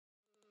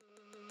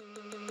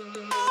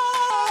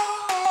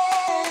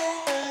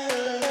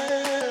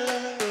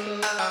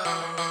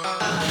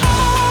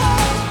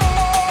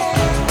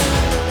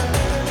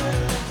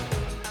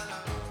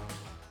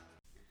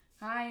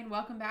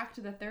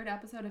to the third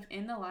episode of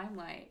In the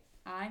Limelight.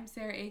 I'm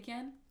Sarah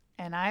Aiken.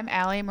 And I'm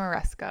Allie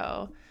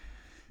Moresco.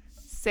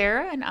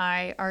 Sarah and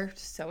I are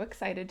so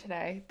excited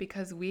today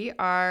because we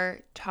are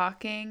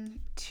talking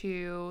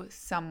to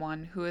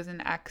someone who is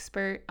an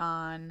expert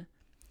on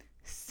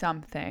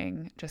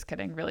something. Just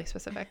kidding, really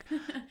specific.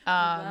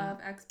 Love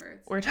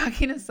experts. We're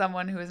talking to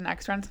someone who is an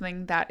expert on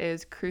something that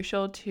is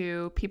crucial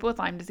to people with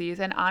Lyme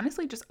disease and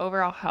honestly just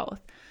overall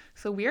health.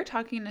 So we are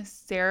talking to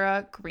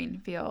Sarah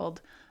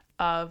Greenfield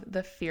of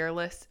the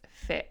Fearless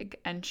Fig,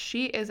 and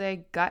she is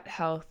a gut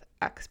health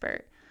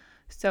expert.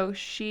 So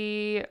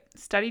she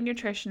studied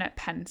nutrition at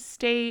Penn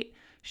State.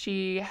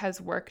 She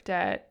has worked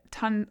at a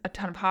ton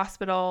of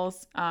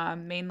hospitals,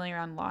 mainly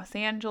around Los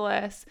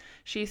Angeles.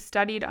 She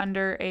studied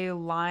under a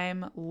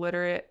Lyme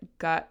literate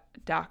gut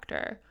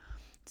doctor.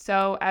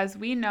 So as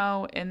we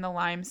know, in the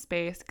Lyme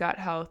space, gut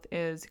health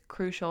is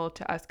crucial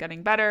to us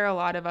getting better. A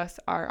lot of us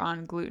are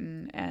on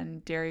gluten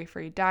and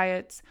dairy-free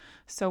diets.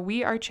 So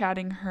we are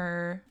chatting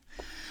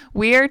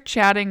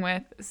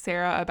with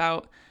Sarah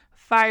about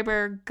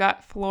fiber,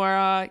 gut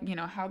flora,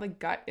 how the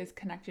gut is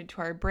connected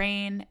to our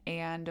brain,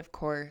 and of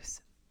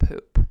course,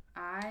 poop.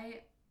 I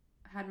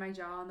had my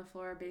jaw on the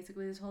floor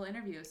basically this whole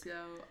interview, so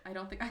I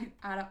don't think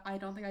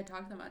I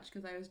talked that much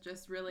because I was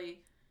just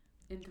really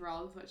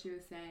enthralled with what she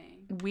was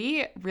saying.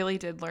 We really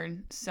did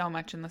learn so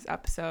much in this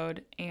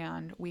episode,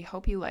 and we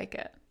hope you like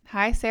it.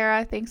 Hi,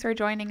 Sarah. Thanks for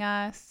joining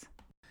us.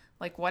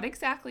 What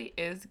exactly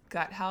is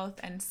gut health?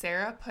 And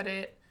Sarah put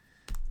it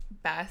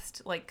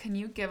best. Can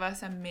you give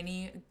us a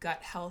mini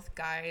gut health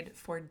guide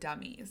for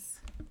dummies?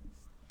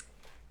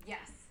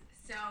 Yes.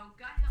 So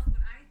gut health,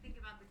 when I think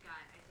about the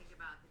gut, I think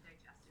about the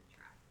digestive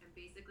tract. And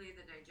basically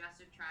the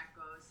digestive tract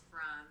goes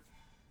from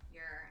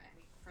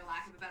for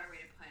lack of a better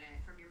way to put it,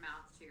 from your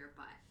mouth to your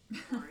butt.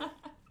 Or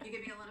you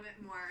could be a little bit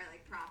more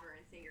proper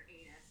and say your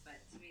anus, but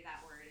to me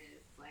that word is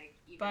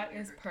even butt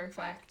is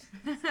perfect.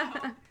 So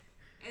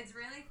it's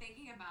really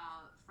thinking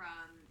about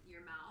from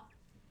your mouth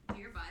to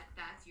your butt,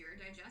 that's your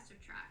digestive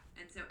tract.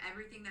 And so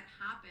everything that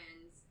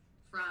happens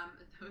from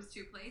those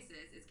two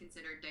places is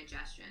considered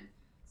digestion.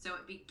 So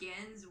it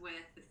begins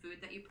with the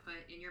food that you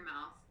put in your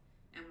mouth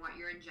and what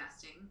you're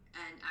ingesting.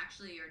 And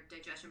actually your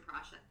digestion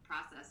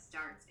process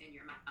starts in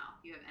your mouth.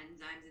 You have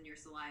enzymes in your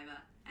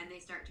saliva and they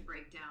start to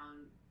break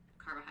down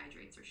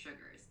carbohydrates or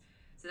sugars.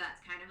 So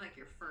that's kind of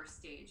your first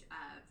stage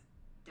of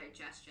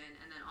digestion.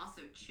 And then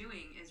also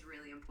chewing is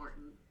really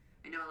important.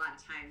 I know a lot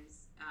of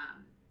times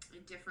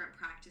in different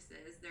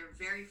practices, they're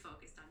very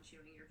focused on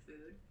chewing your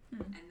food.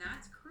 And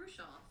that's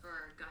crucial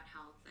for gut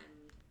health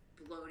and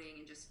bloating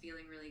and just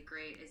feeling really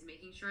great, is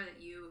making sure that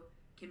you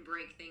can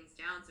break things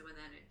down so when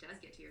then it does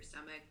get to your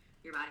stomach,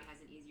 your body has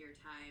an easier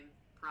time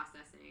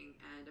processing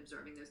and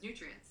absorbing those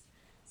nutrients.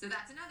 So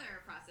that's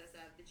another process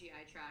of the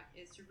GI tract,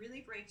 is to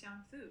really break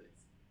down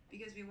foods,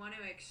 because we want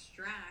to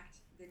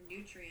extract the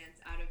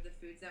nutrients out of the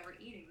foods that we're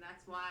eating.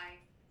 That's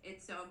why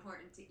it's so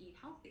important to eat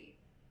healthy,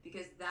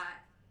 because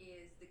that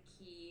is the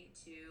key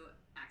to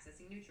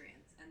accessing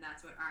nutrients, and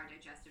that's what our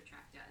digestive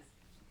tract does.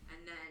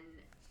 And then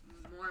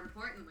more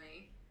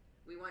importantly,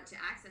 we want to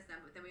access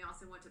them, but then we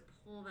also want to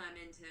pull them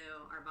into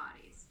our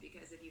bodies,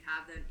 because if you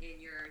have them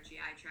in your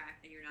GI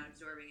tract and you're not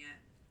absorbing it,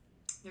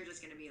 they're just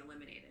going to be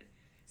eliminated.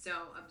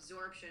 So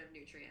absorption of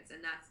nutrients,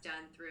 and that's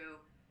done through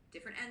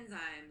different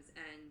enzymes.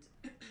 And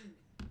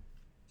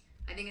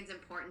I think it's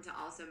important to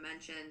also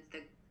mention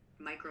the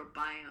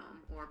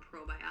microbiome or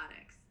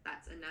probiotics.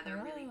 That's another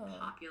really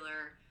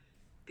popular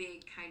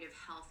big kind of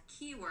health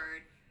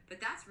keyword, but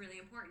that's really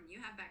important.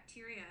 You have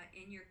bacteria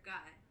in your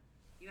gut.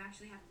 You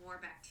actually have more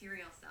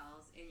bacterial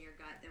cells in your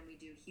gut than we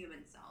do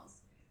human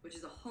cells, which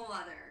is a whole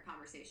other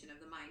conversation of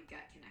the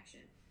mind-gut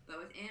connection.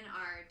 But within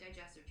our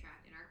digestive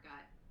tract, in our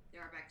gut, there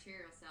are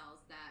bacterial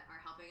cells that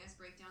are helping us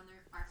break down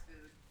our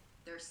food.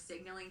 They're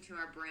signaling to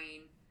our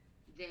brain.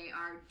 They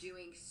are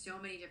doing so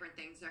many different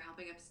things. They're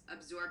helping us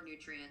absorb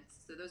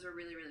nutrients. So those are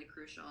really, really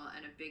crucial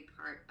and a big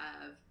part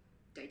of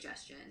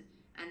digestion.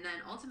 And then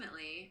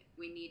ultimately,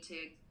 we need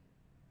to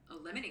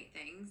eliminate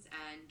things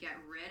and get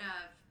rid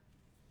of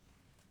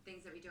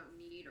things that we don't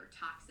need or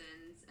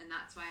toxins. And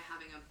that's why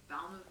having a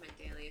bowel movement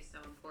daily is so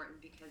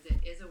important, because it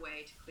is a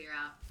way to clear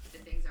out the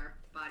things our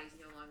bodies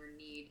no longer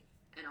need,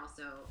 and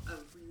also a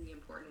really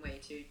important way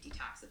to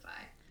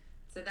detoxify.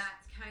 So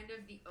that's kind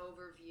of the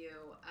overview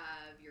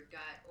of your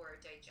gut or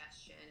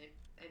digestion,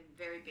 and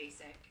very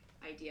basic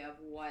idea of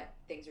what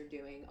things are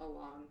doing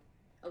along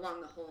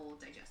the whole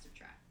digestive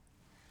tract.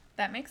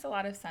 That makes a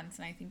lot of sense,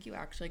 and I think you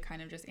actually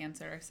kind of just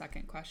answered our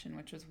second question,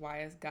 which was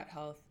why is gut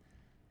health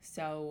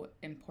so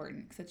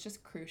important? Because it's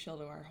just crucial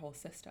to our whole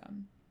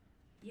system.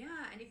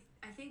 Yeah, and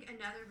I think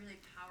another really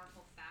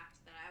powerful fact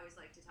that I always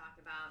like to talk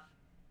about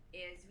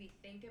is we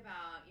think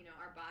about,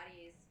 our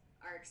bodies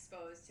are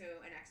exposed to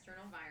an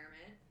external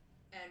environment,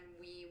 and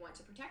we want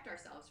to protect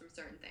ourselves from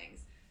certain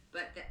things.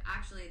 But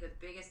actually the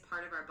biggest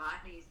part of our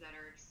bodies that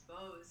are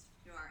exposed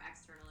to our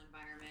external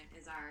environment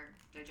is our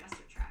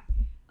digestive tract.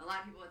 A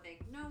lot of people would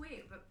think, no,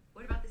 wait, but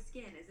what about the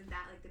skin? Isn't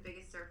that the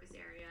biggest surface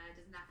area?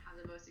 Doesn't that have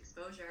the most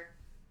exposure?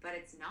 but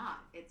it's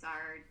not. It's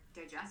our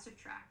digestive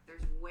tract.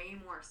 There's way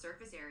more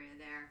surface area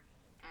there,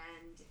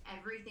 and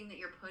everything that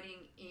you're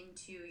putting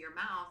into your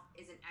mouth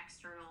is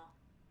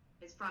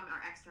from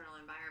our external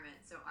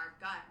environment. So our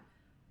gut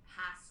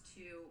has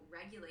to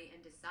regulate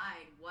and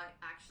decide what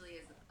actually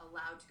is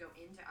allowed to go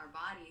into our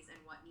bodies and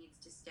what needs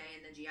to stay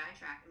in the GI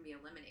tract and be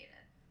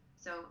eliminated.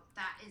 So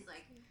that is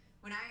like,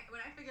 when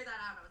I figured that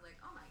out, I was like,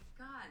 oh my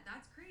God,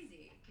 that's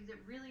crazy, because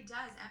it really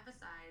does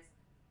emphasize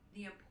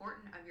the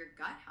importance of your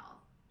gut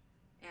health.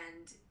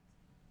 And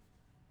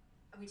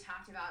we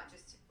talked about,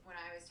 just when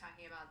I was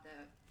talking about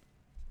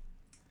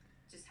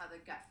just how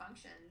the gut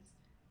functions,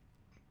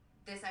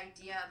 this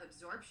idea of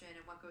absorption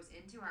and what goes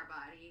into our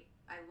body.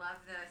 I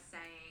love the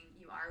saying,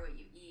 you are what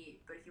you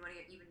eat, but if you want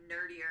to get even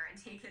nerdier and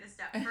take it a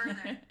step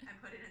further and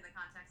put it in the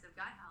context of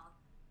gut health,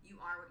 you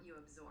are what you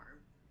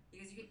absorb.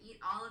 Because you can eat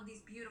all of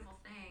these beautiful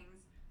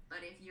things,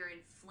 but if you're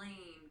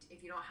inflamed,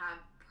 if you don't have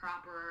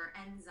proper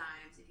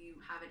enzymes, if you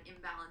have an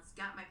imbalanced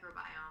gut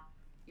microbiome,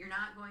 you're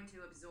not going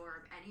to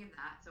absorb any of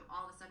that. So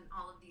all of a sudden,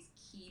 all of these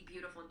key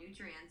beautiful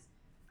nutrients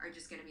are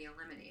just going to be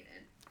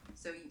eliminated.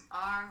 So you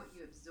are what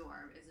you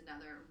absorb is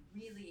another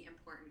really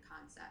important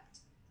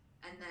concept.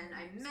 And then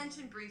I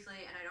mentioned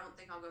briefly, and I don't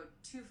think I'll go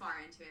too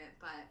far into it,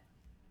 but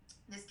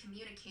this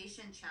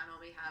communication channel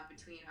we have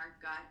between our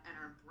gut and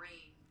our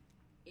brain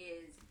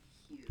is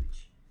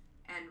huge.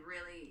 And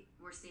really,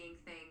 we're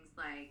seeing things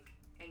like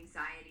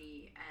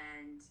anxiety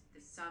and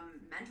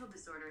some mental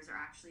disorders are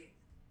actually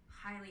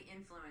highly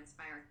influenced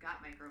by our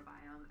gut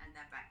microbiome and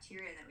that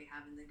bacteria that we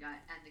have in the gut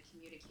and the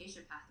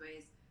communication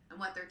pathways and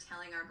what they're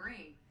telling our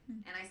brain.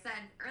 And I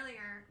said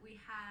earlier,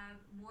 we have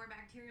more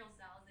bacterial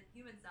cells than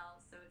human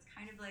cells, so it's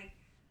kind of like,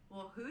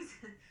 well, who's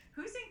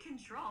in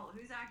control?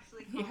 Who's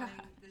actually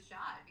calling the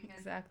shot?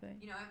 Because, exactly.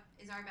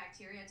 Is our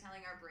bacteria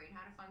telling our brain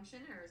how to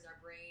function, or is our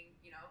brain,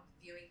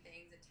 viewing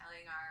things and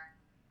telling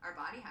our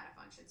body how to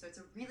function? So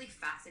it's a really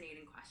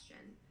fascinating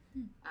question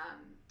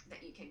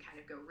that you can kind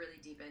of go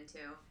really deep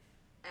into.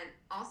 And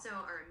also,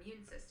 our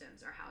immune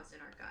systems are housed in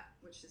our gut,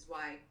 which is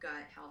why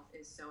gut health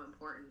is so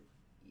important.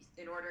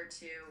 In order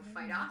to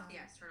fight off the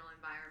external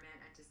environment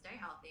and to stay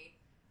healthy,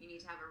 you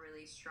need to have a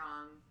really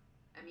strong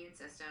immune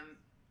system.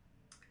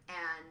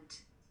 And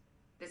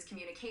this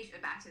communication,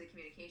 back to the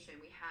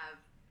communication, we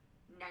have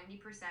 90%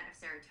 of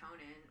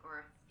serotonin,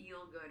 or a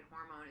feel-good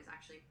hormone, is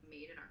actually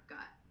made in our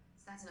gut.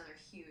 So that's another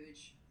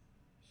huge,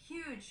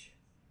 huge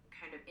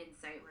kind of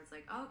insight where it's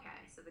like,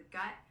 okay, so the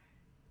gut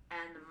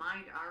and the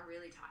mind are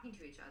really talking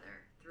to each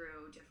other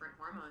through different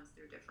hormones,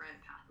 through different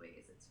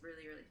pathways. It's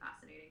really, really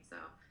fascinating. So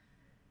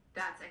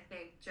that's, I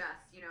think, just,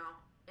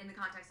 in the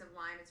context of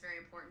Lyme, it's very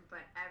important,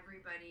 but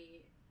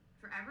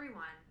for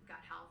everyone, gut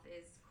health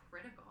is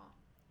critical.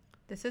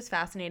 This is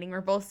fascinating.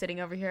 We're both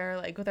sitting over here,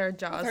 like, with our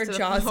jaws With our to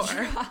jaws the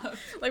floor.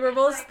 Like, we're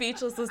both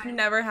speechless. This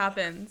never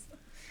happens.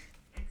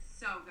 It's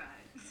so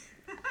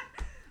good.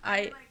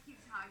 I keep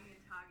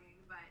talking,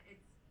 but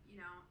it's,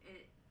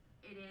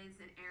 it is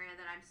an area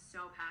that I'm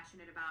so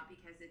passionate about,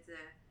 because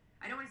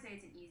I don't want to say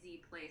it's an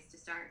easy place to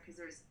start, because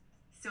there's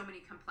so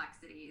many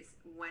complexities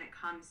when it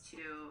comes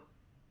to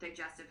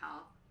digestive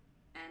health.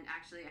 And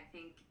actually, I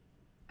think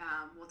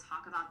we'll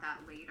talk about that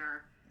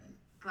later.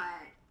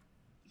 But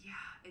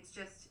yeah, it's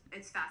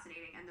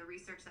fascinating. And the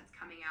research that's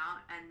coming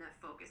out and the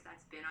focus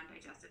that's been on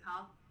digestive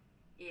health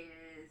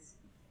is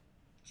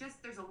just,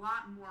 there's a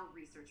lot more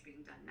research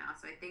being done now.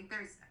 So I think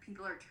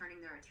people are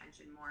turning their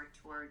attention more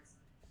towards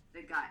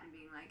the gut and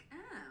being like,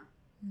 oh,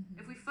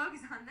 if we focus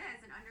on this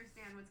and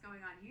understand what's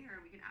going on here,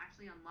 we can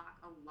actually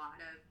unlock a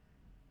lot of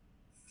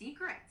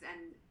secrets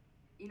and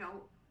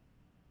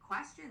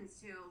questions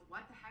to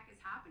what the heck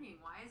is happening.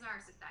 Why is our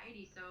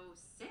society so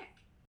sick?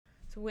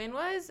 So when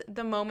was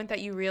the moment that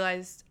you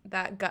realized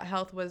that gut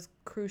health was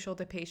crucial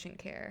to patient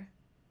care?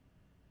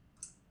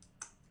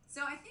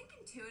 So I think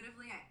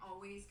intuitively I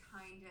always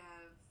kind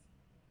of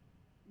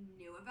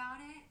knew about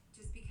it,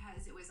 just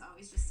because it was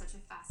always just such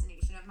a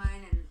fascination of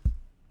mine,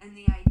 and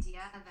the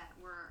idea that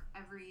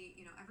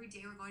every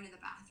day we're going to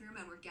the bathroom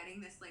and we're getting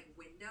this like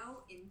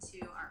window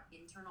into our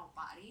internal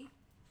body.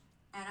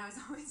 And I was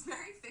always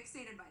very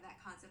fixated by that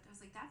concept. I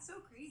was like, that's so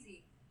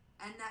crazy.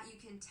 And that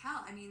you can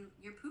tell,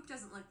 your poop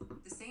doesn't look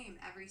the same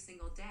every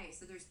single day.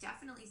 So there's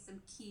definitely some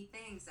key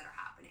things that are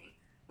happening.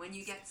 When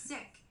you get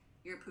sick,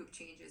 your poop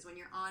changes. When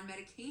you're on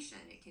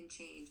medication, it can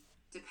change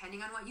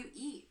depending on what you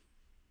eat.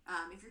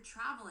 If you're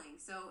traveling.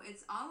 So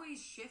it's always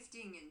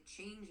shifting and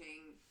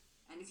changing.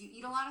 And if you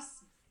eat a lot of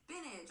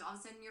spinach, all of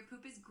a sudden your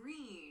poop is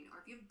green.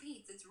 Or if you have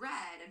beets, it's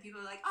red. And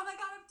people are like, oh my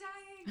God, I'm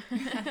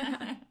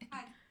dying.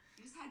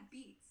 You just had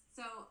beets.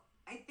 So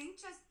I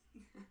think I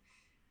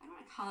don't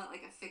want to call it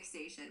like a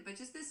fixation, but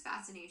just this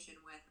fascination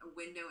with a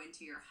window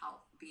into your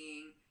health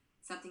being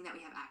something that we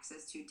have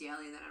access to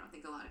daily that I don't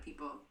think a lot of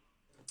people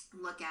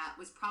look at,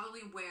 was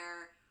probably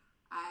where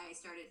I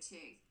started to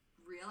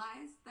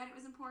realize that it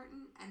was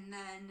important. And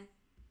then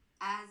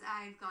as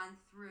I've gone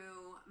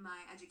through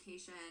my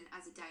education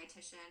as a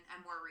dietitian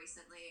and more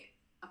recently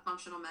a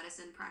functional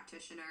medicine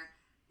practitioner,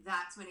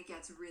 that's when it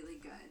gets really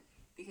good.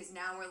 because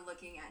now we're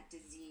looking at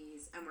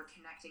disease and we're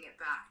connecting it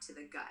back to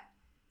the gut.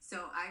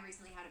 So I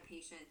recently had a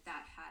patient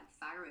that had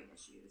thyroid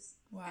issues.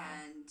 Wow.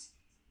 And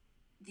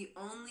the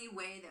only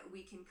way that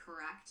we can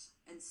correct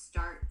and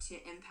start to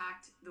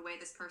impact the way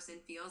this person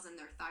feels and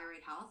their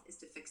thyroid health is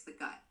to fix the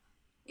gut.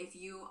 If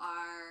you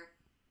are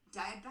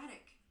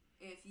diabetic,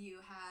 if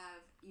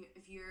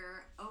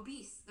you're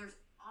obese, there's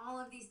all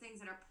of these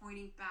things that are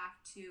pointing back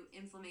to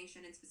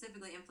inflammation, and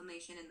specifically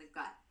inflammation in the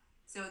gut.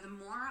 So the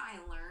more I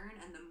learn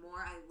and the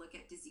more I look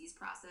at disease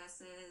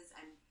processes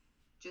and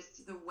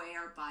just the way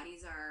our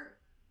bodies are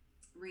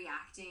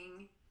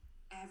reacting,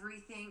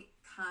 everything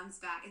comes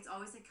back. It's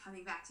always like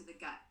coming back to the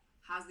gut.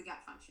 How's the gut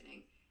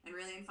functioning? And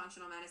really in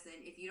functional medicine,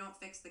 if you don't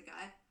fix the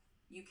gut,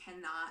 you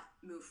cannot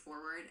move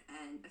forward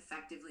and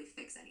effectively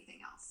fix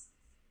anything else.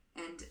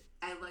 And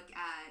I look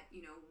at,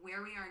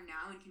 where we are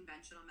now in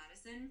conventional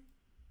medicine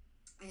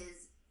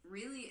is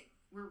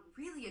we're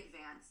really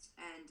advanced,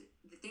 and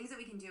the things that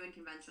we can do in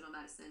conventional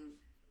medicine,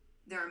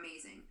 they're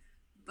amazing,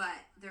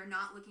 but they're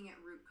not looking at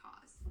root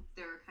cause.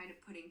 They're kind of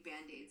putting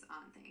Band-Aids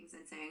on things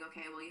and saying,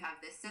 okay, well, you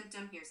have this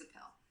symptom, here's a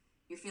pill.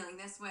 You're feeling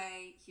this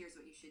way, here's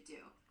what you should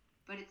do.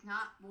 But it's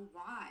not, well,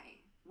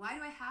 why? Why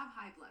do I have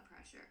high blood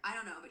pressure? I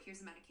don't know, but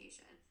here's a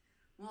medication.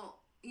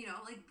 Well,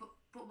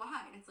 but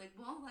why? And it's like,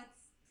 well,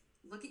 let's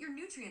look at your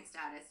nutrient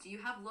status. Do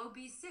you have low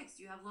B6?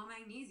 Do you have low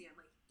magnesium?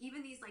 Like,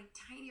 even these like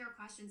tinier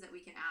questions that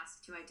we can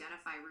ask to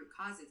identify root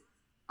causes.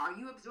 Are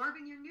you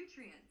absorbing your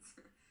nutrients?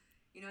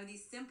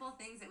 These simple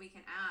things that we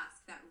can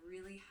ask that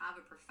really have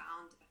a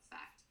profound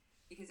effect.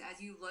 Because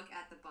as you look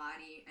at the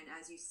body and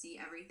as you see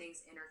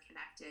everything's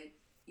interconnected,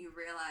 you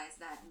realize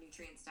that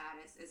nutrient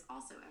status is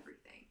also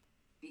everything.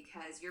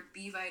 Because your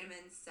B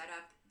vitamins set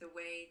up the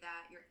way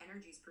that your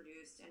energy is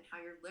produced and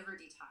how your liver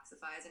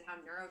detoxifies and how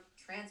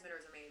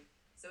neurotransmitters are made.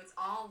 So it's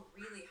all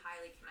really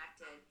highly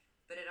connected,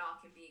 but it all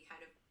can be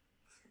kind of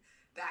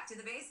back to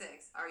the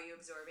basics. Are you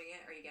absorbing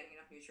it? Are you getting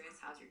enough nutrients?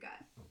 How's your gut?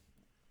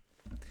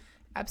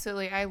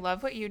 Absolutely. I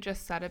love what you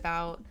just said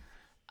about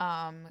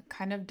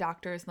kind of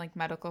doctors and like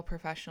medical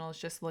professionals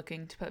just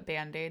looking to put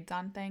Band-Aids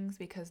on things,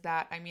 because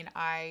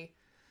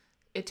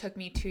it took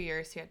me 2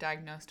 years to get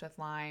diagnosed with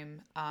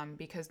Lyme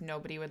because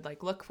nobody would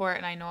like look for it.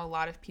 And I know a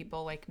lot of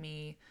people like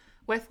me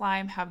with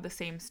Lyme have the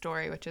same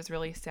story, which is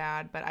really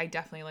sad, but I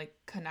definitely like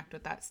connect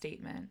with that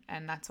statement.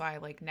 And that's why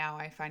like now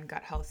I find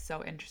gut health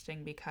so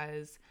interesting,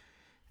 because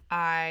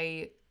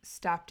I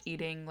stopped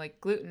eating like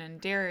gluten and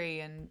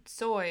dairy and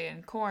soy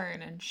and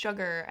corn and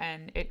sugar,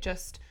 and it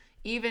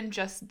even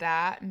just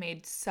that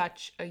made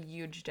such a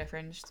huge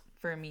difference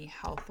for me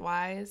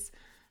health-wise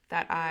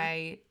that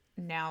I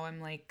now am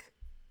like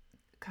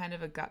kind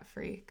of a gut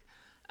freak.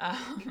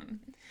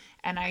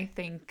 And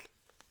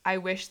I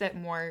wish that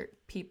more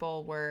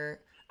people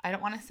were, I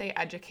don't want to say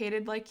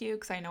educated like you,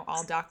 because I know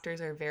all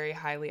doctors are very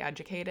highly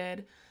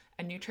educated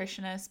and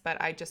nutritionists,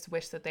 but I just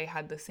wish that they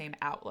had the same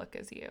outlook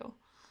as you.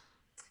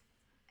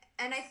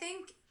 And I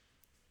think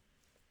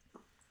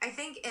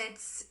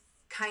it's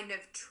kind of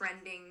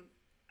trending.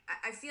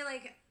 I feel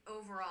like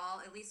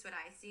overall, at least what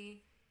I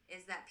see,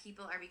 is that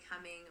people are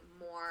becoming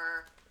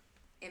more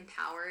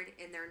empowered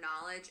in their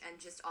knowledge, and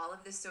just all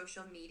of the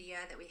social media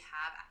that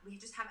we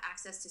just have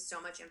access to so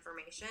much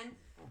information.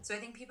 So I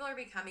think people are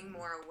becoming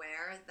more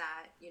aware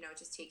that,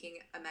 just taking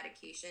a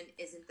medication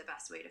isn't the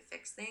best way to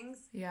fix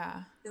things.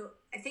 Yeah. So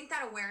I think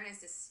that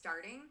awareness is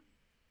starting,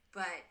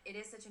 but it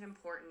is such an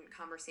important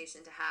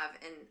conversation to have.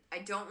 And I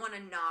don't want to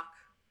knock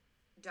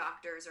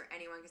doctors or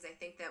anyone, because I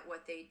think that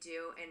what they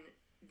do, and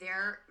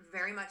they're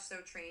very much so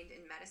trained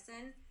in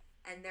medicine,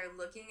 and they're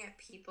looking at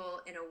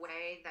people in a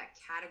way that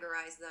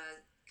categorizes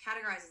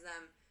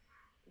them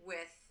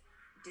with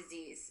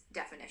disease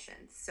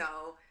definitions.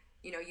 So,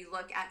 you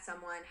look at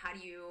someone, how do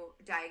you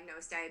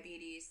diagnose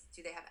diabetes?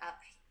 Do they have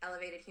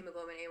elevated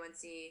hemoglobin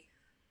A1C?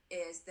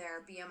 Is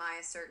their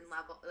BMI a certain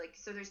level?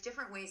 So there's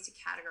different ways to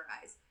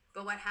categorize.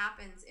 But what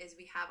happens is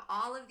we have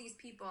all of these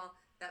people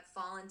that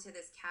fall into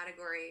this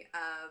category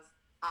of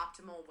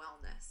optimal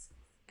wellness.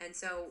 And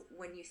so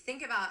when you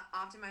think about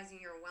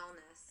optimizing your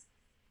wellness,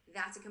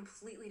 that's a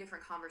completely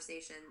different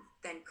conversation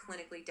than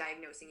clinically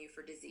diagnosing you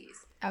for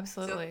disease.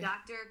 Absolutely. So if a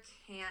doctor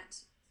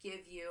can't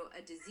give you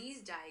a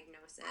disease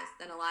diagnosis,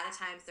 then a lot of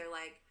times they're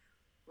like,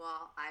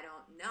 well, I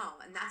don't know.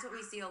 And that's what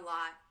we see a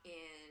lot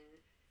in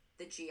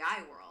the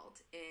GI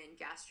world,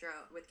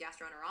 with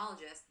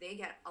gastroenterologists. They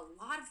get a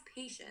lot of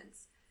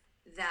patients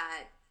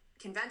that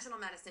conventional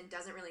medicine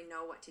doesn't really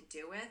know what to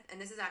do with.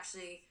 And this is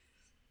actually,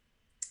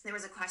 there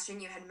was a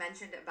question you had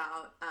mentioned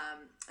about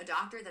a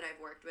doctor that I've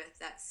worked with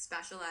that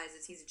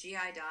specializes, he's a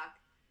GI doc,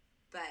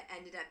 but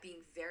ended up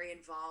being very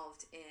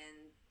involved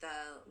in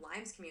the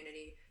Lyme's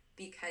community,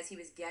 because he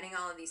was getting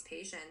all of these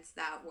patients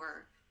that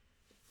were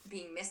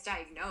being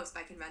misdiagnosed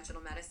by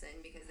conventional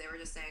medicine, because they were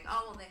just saying,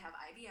 oh, well, they have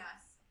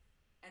IBS,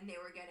 and they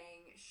were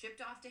getting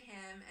shipped off to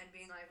him and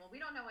being like, well, we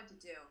don't know what to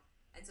do.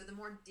 And so the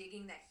more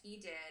digging that he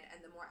did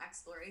and the more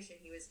exploration,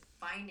 he was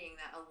finding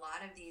that a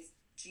lot of these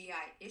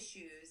GI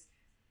issues,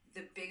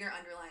 the bigger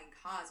underlying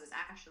cause was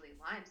actually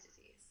Lyme's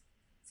disease.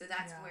 So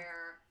that's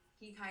where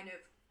he kind of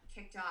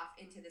kicked off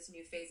into this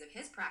new phase of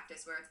his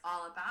practice where it's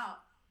all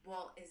about,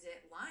 well, is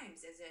it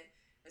Lyme's? Is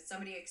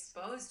somebody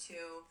exposed to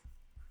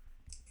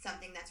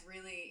something that's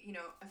really,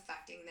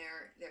 affecting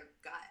their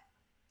gut?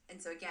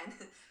 And so again,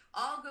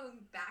 all going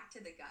back to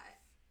the gut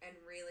and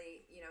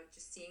really,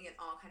 just seeing it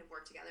all kind of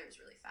work together is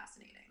really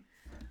fascinating.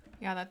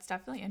 Yeah, that's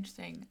definitely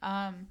interesting.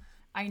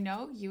 I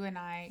know you and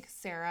I,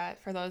 Sarah,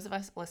 for those of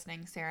us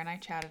listening, Sarah and I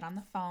chatted on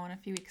the phone a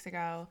few weeks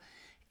ago,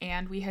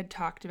 and we had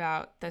talked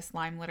about this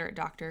Lyme literate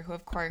doctor who,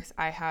 of course,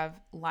 I have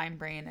Lyme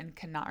brain and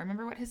cannot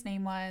remember what his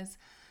name was,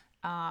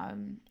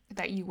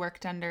 that you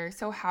worked under.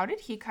 So how did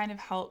he kind of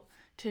help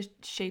to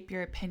shape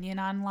your opinion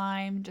on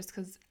Lyme? Just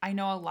because I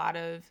know a lot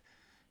of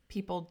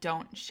people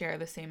don't share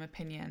the same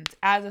opinions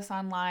as us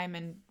on Lyme,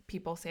 and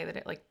people say that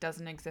it like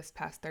doesn't exist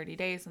past 30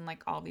 days and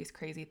like all these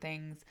crazy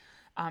things.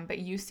 But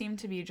you seem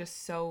to be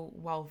just so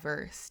well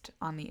versed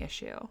on the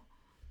issue.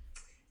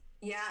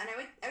 Yeah, and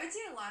I would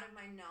say a lot of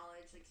my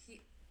knowledge, like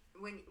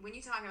when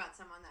you talk about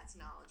someone that's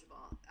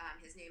knowledgeable,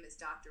 his name is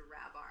Dr.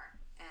 Rabar,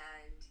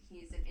 and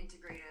he's an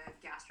integrative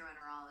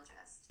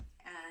gastroenterologist.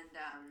 And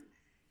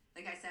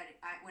like I said,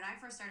 when I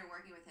first started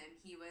working with him,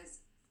 he was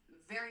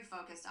very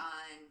focused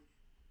on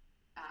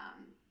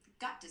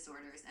gut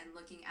disorders and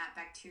looking at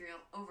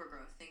bacterial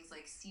overgrowth, things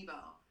like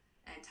SIBO,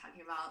 and talking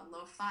about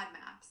low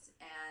FODMAPs,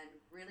 and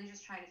really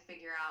just trying to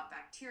figure out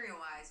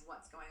bacteria-wise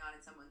what's going on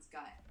in someone's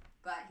gut.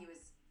 But he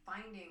was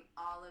finding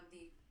all of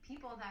the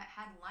people that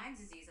had Lyme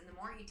disease, and the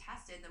more he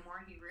tested, the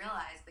more he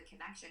realized the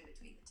connection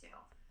between the two.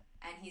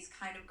 And he's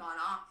kind of gone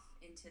off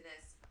into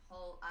this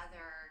whole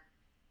other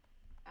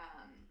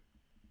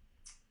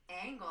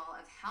angle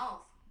of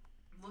health,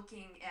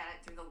 looking at it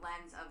through the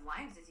lens of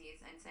Lyme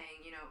disease and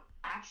saying,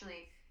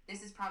 actually,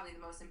 this is probably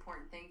the most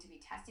important thing to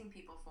be testing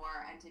people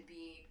for and to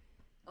be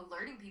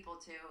alerting people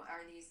to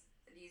are these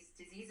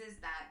diseases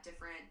that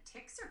different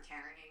ticks are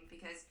carrying,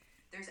 because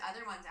there's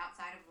other ones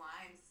outside of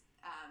Lyme's.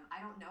 I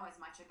don't know as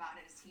much about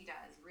it as he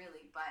does,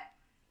 really, but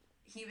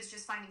he was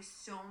just finding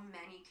so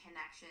many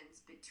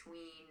connections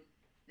between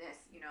this,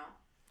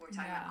 we're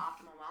talking about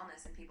optimal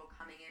wellness and people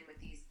coming in with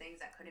these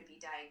things that couldn't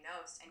be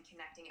diagnosed and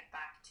connecting it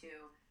back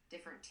to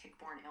different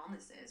tick-borne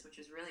illnesses,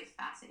 which is really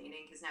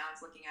fascinating, because now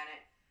it's looking at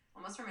it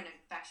almost from an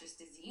infectious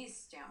disease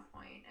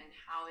standpoint, and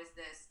how is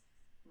this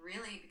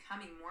really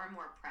becoming more and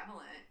more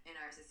prevalent in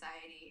our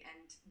society,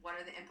 and what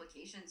are the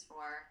implications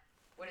for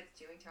what it's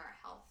doing to our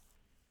health?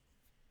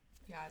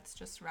 Yeah, it's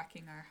just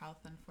wrecking our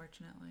health,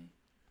 unfortunately.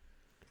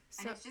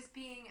 And it's just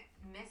being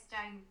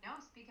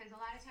misdiagnosed, because a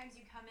lot of times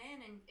you come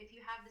in and if you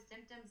have the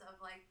symptoms of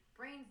like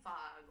brain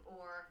fog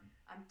or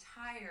I'm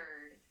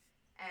tired,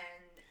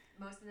 and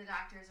most of the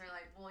doctors are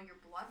like, well, your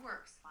blood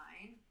work's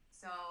fine.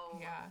 So,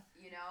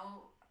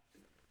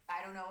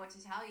 I don't know what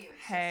to tell you.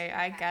 Hey,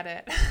 I get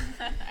it.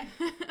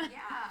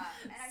 Yeah.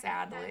 And I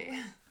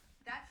sadly.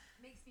 That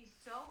makes me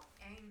so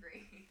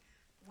angry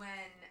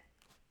when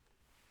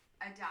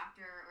a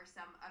doctor or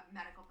a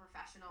medical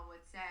professional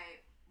would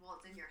say,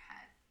 well, it's in your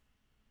head.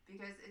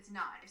 Because it's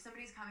not. If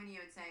somebody's coming to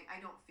you and saying, I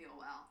don't feel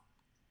well,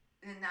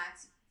 then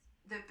that's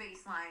the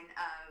baseline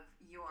of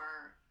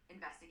your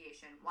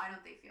investigation. Why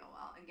don't they feel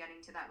well? And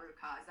getting to that root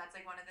cause. That's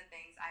like one of the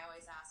things I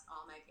always ask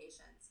all my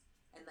patients.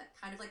 And that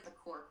kind of like the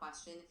core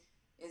question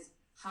is,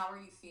 how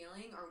are you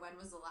feeling, or when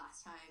was the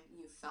last time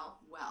you felt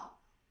well?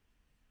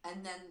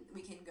 And then we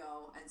can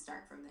go and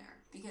start from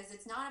there. Because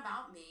it's not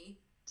about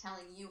me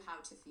telling you how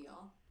to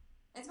feel.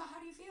 It's about how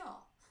do you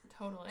feel.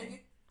 Totally. And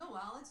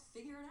well, let's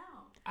figure it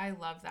out. I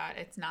love that.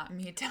 It's not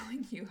me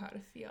telling you how to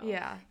feel.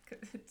 Yeah.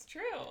 It's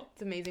true.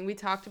 It's amazing. We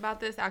talked about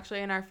this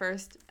actually in our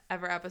first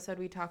ever episode.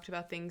 We talked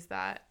about things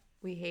that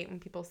we hate when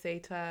people say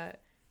to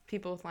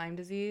people with Lyme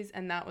disease.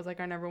 And that was like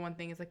our number one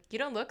thing is like, you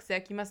don't look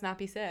sick. You must not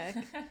be sick.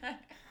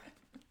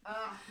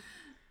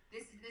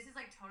 This is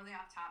like totally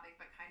off topic,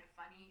 but kind of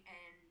funny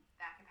in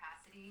that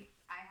capacity.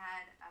 I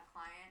had a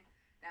client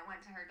that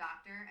went to her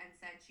doctor and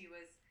said she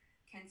was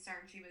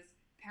concerned. She was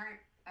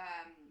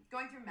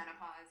going through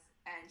menopause,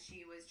 and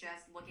she was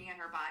just looking at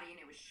her body, and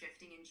it was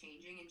shifting and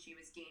changing, and she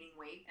was gaining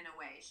weight in a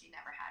way she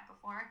never had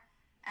before.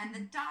 And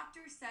the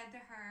doctor said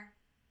to her,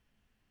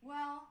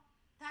 well,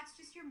 that's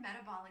just your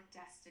metabolic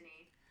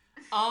destiny.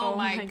 Oh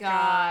my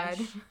gosh.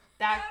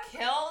 That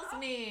kills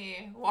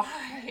me.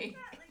 Why?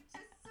 Yeah, like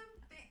just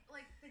something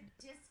like the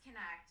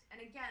disconnect. And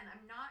again,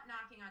 I'm not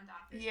knocking on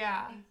doctors.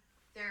 Yeah. I think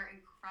they're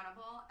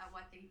incredible at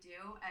what they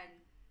do, and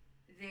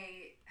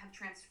they have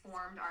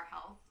transformed our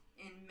health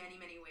in many,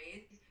 many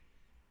ways.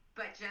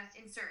 But just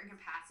in certain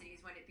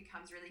capacities, when it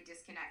becomes really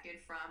disconnected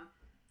from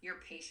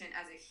your patient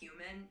as a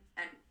human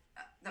and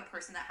the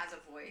person that has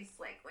a voice,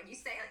 like when you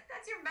say like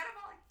that's your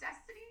metabolic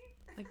destiny,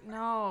 like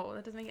no,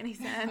 that doesn't make any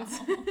sense.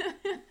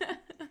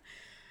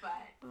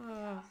 But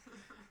yeah.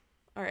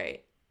 All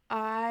right,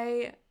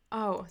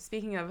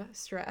 speaking of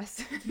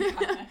stress,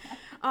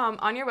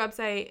 on your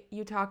website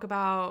you talk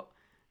about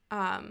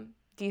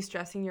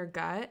de-stressing your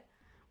gut.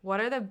 What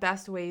are the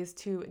best ways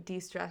to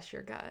de-stress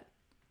your gut?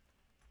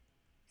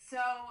 So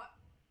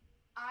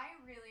I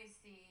really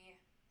see,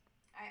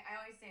 I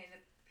always say the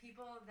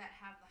people that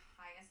have the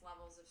highest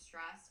levels of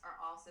stress are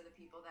also the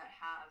people that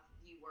have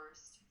the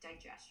worst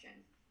digestion.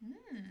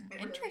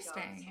 It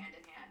Interesting. really goes hand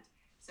in hand.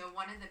 So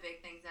one of the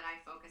big things that I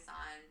focus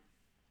on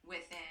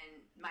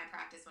within my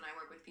practice when I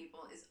work with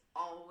people is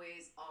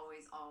always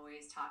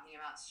talking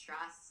about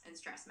stress and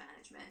stress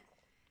management.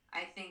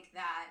 I think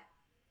that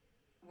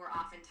we're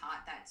often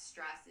taught that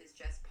stress is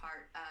just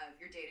part of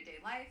your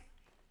day-to-day life.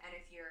 And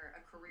if you're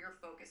a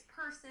career-focused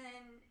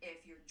person,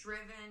 if you're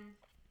driven,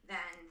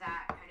 then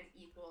that kind of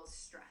equals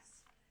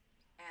stress.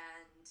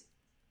 And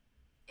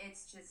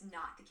it's just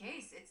not the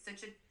case. It's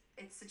such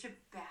a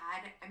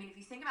bad, I mean, if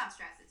you think about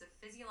stress, it's a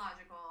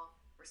physiological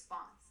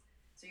response.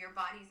 So your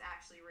body's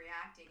actually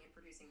reacting and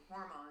producing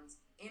hormones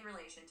in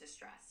relation to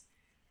stress.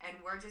 And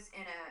we're just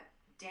in a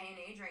day and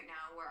age right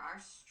now where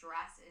our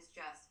stress is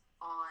just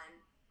on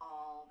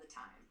all the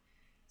time.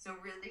 So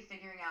really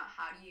figuring out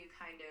how do you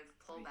kind of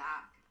pull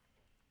back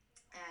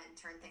and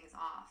turn things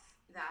off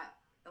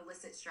that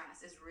elicit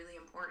stress is really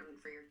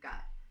important for your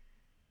gut.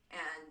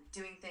 And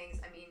doing things,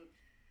 I mean,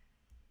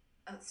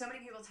 so many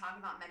people talk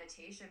about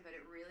meditation, but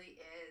it really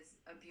is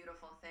a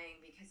beautiful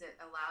thing because it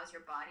allows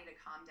your body to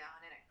calm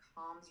down and it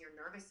calms your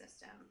nervous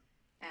system.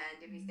 And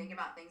if you think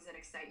about things that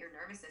excite your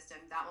nervous system,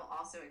 that will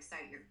also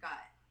excite your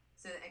gut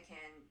so that it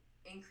can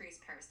increase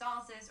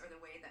peristalsis, or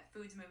the way that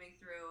food's moving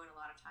through, and a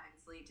lot of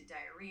times lead to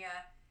diarrhea.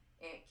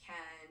 It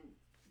can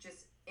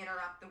just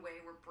interrupt the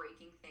way we're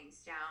breaking things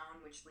down,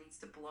 which leads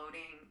to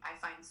bloating. I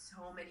find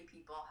so many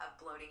people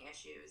have bloating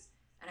issues.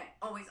 And I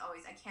always,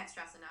 I can't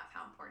stress enough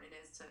how important it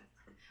is to,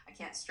 I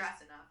can't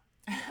stress enough.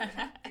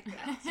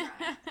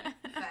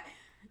 But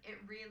it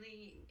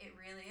really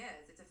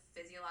is. It's a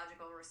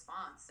physiological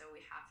response. So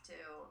we have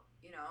to,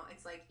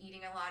 it's like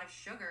eating a lot of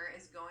sugar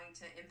is going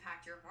to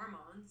impact your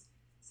hormones.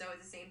 So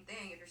it's the same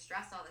thing. If you're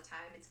stressed all the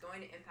time, it's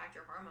going to impact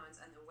your hormones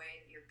and the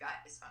way that your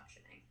gut is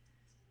functioning.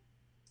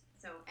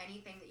 So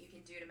anything that you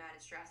can do to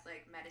manage stress,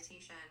 like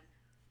meditation.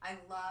 I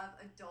love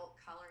adult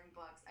coloring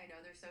books. I know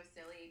they're so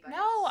silly, but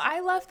I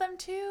love them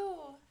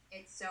too.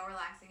 It's so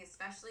relaxing,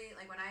 especially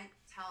like when I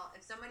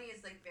if somebody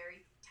is like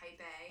very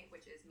type A,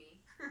 which is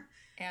me,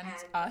 and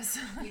us,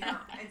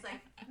 it's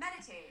like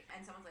meditate,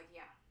 and someone's like,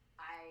 yeah,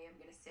 I am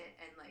gonna sit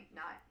and like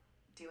not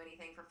do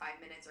anything for 5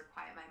 minutes or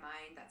quiet my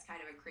mind. That's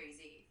kind of a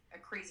crazy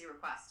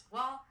request.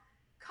 Well,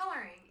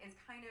 coloring is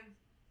kind of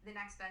the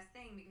next best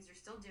thing because you're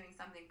still doing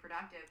something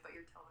productive, but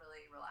you're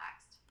totally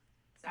relaxed.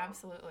 So,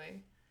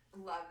 absolutely.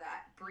 Love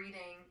that.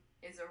 Breathing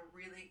is a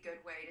really good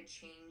way to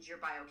change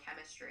your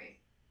biochemistry,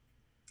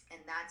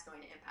 and that's going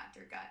to impact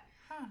your gut.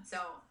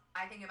 So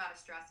I think about a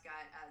stressed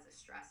gut as a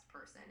stressed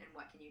person, and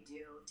what can you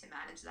do to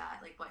manage that?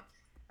 Like what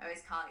I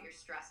always call it, your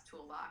stress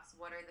toolbox.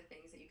 What are the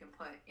things that you can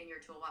put in your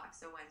toolbox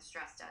so when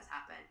stress does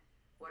happen,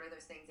 what are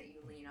those things that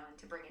you lean on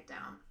to bring it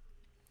down?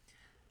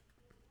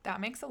 That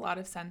makes a lot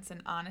of sense,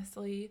 and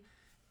honestly,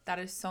 that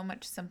is so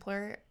much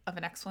simpler of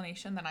an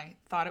explanation than I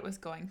thought it was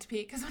going to be,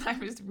 because when I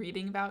was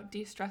reading about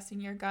de-stressing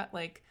your gut,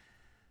 like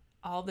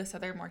all this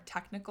other more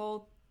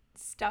technical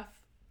stuff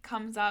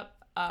comes up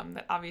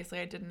that obviously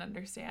I didn't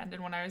understand.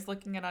 And when I was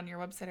looking it on your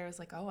website, I was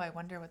like, oh, I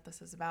wonder what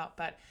this is about.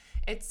 But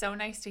it's so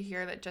nice to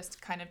hear that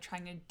just kind of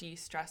trying to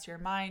de-stress your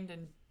mind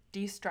and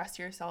de-stress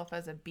yourself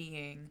as a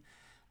being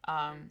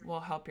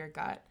will help your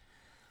gut.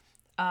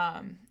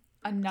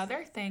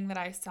 Another thing that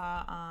I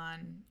saw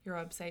on your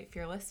website,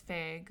 Fearless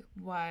Fig,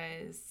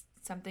 was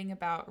something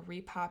about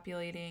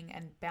repopulating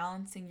and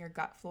balancing your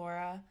gut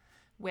flora,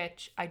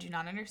 which I do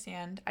not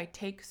understand. I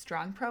take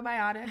strong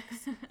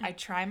probiotics. I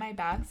try my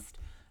best.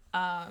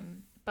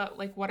 But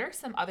like, what are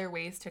some other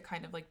ways to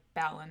kind of like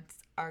balance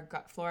our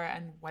gut flora,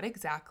 and what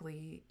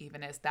exactly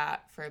even is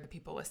that for the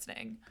people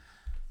listening?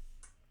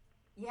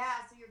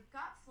 Yeah, so your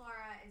gut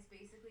flora is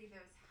basically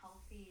those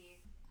healthy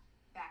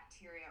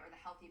bacteria, or the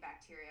healthy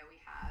bacteria we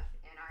have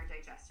in our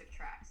digestive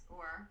tracts,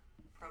 or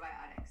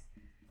probiotics.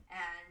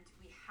 And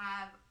we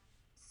have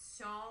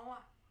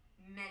so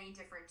many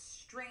different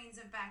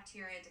strains of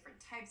bacteria, different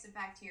types of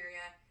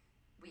bacteria.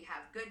 We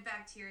have good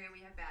bacteria,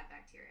 we have bad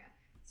bacteria.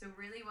 So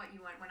really what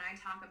you want, when I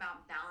talk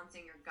about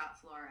balancing your gut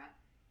flora,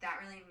 that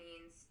really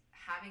means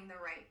having the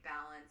right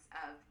balance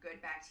of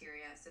good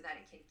bacteria so that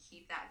it can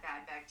keep that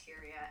bad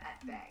bacteria at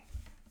bay.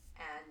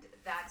 And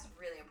that's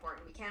really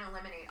important. We can't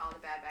eliminate all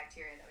the bad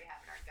bacteria that we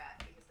have in our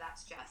gut, because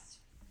that's just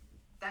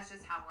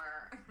how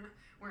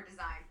we're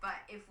designed.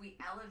 But if we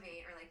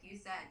elevate, or like you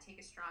said,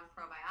 take a strong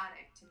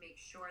probiotic to make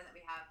sure that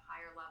we have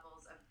higher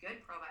levels of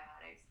good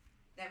probiotics,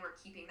 then we're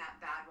keeping that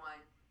bad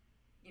one,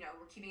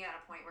 we're keeping it at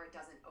a point where it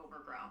doesn't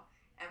overgrow.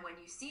 And when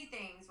you see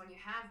things, when you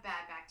have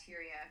bad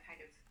bacteria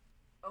kind of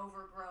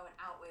overgrow and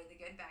outweigh the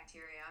good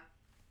bacteria,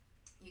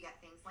 you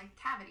get things like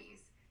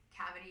cavities.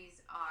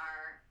 Cavities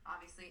are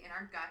obviously in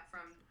our gut.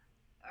 From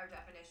our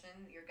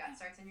definition, your gut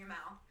starts in your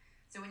mouth.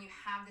 So when you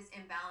have this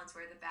imbalance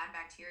where the bad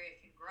bacteria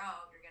can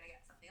grow, you're going to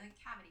get something like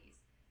cavities.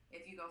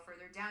 If you go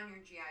further down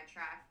your GI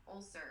tract,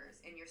 ulcers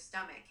in your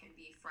stomach can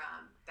be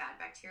from bad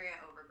bacteria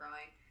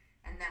overgrowing.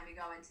 And then we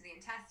go into the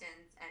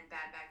intestines, and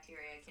bad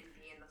bacteria can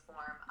be in the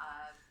form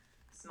of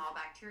small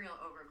bacterial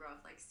overgrowth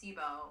like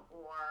SIBO,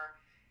 or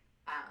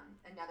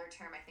Another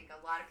term I think a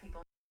lot of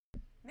people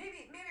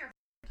maybe are a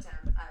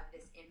victim of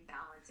this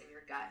imbalance in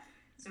your gut.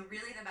 So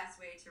really the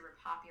best way to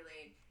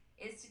repopulate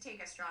is to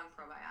take a strong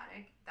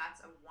probiotic.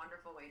 That's a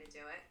wonderful way to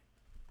do it.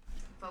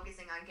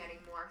 Focusing on getting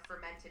more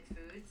fermented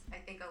foods. I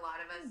think a lot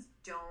of us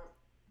don't,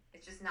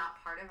 it's just not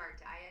part of our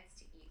diets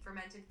to eat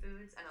fermented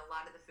foods, and a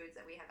lot of the foods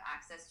that we have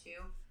access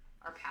to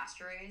are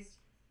pasteurized,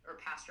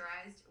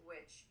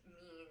 which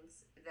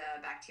means the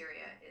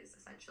bacteria is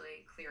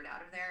essentially cleared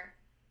out of there,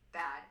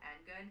 bad and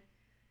good.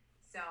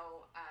 So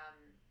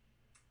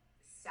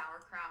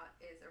sauerkraut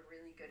is a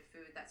really good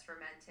food that's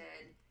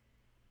fermented.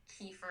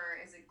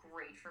 Kefir is a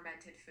great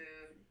fermented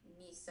food.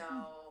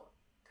 Miso,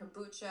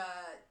 kombucha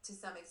to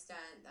some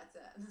extent. That's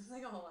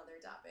like a whole other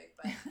topic,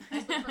 but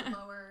just look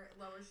for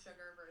lower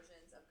sugar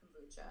versions of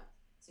kombucha.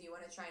 So you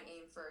want to try and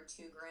aim for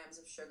 2 grams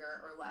of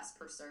sugar or less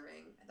per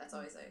serving. That's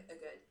always a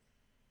good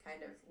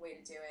kind of way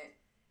to do it.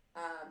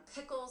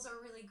 Pickles are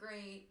really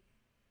great.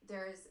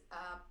 There's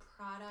a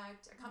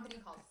company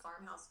called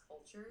Farmhouse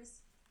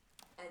Cultures,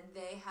 and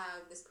they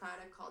have this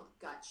product called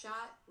Gut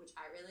Shot, which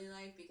I really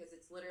like because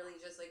it's literally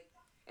just like,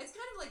 it's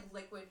kind of like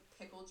liquid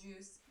pickle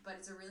juice, but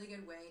it's a really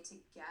good way to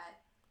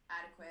get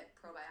adequate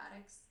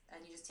probiotics,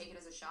 and you just take it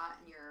as a shot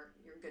and you're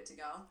good to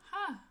go.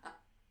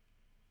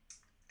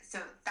 So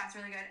that's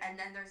really good. And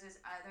then there's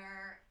this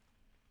other,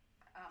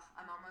 I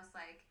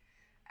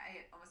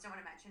almost don't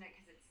want to mention it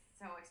because it's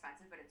so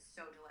expensive, but it's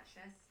so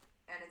delicious,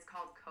 and it's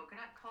called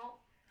Coconut Cult.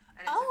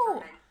 And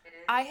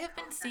it's I have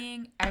been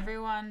seeing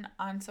everyone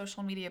on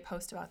social media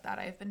post about that.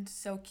 I've been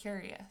so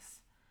curious.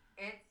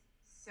 It's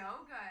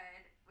so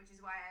good, which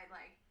is why I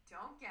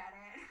don't get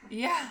it.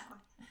 Yeah.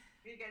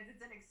 Because it's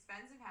an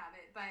expensive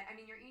habit. But I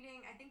mean, you're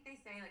eating, I think they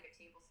say like a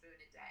tablespoon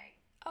a day.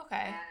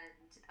 Okay.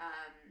 And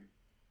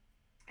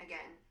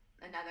again,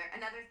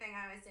 another thing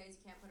I always say is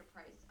you can't put a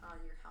price on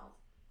your health,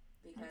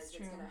 because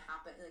it's going to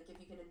happen. Like if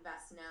you can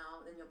invest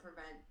now, then you'll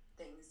prevent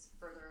things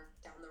further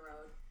down the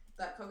road.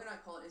 But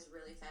Coconut Cult is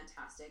really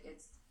fantastic.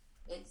 It's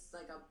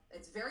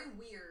very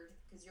weird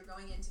because you're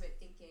going into it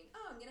thinking,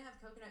 oh, I'm gonna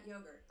have coconut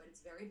yogurt, but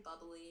it's very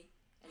bubbly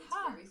and it's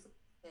very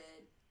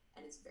fermented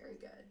and it's very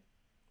good.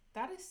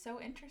 That is so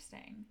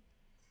interesting.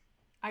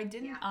 I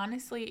didn't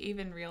honestly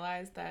even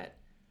realize that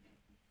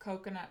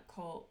Coconut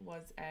Cult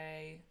was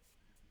a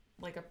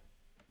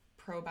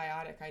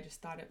probiotic. I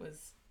just thought it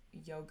was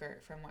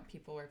yogurt from what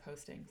people were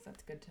posting, so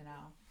that's good to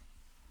know.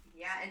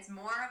 Yeah, it's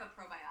more of a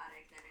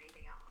probiotic than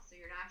anything else. So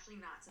you're actually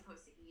not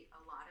supposed to eat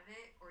a lot of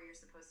it, or you're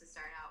supposed to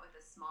start out with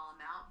a small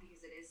amount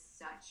because it is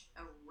such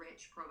a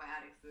rich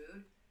probiotic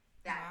food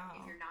that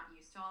if you're not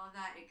used to all of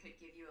that, it could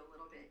give you a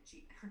little bit of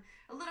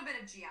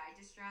GI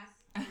distress.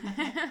 So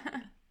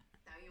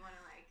you want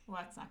to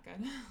well, that's not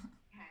good.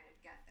 kind of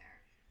get there.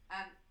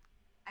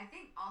 I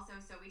think also,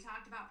 so we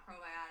talked about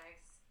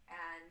probiotics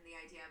and the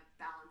idea of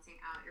balancing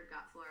out your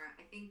gut flora.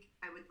 I think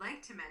I would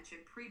like to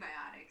mention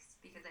prebiotics,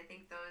 because I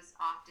think those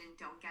often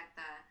don't get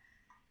the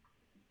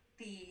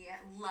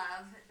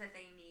love that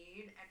they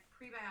need, and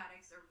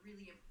prebiotics are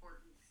really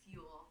important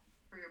fuel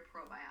for your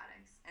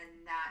probiotics, and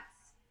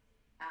that's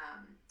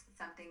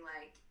something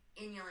like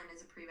inulin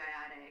is a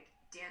prebiotic,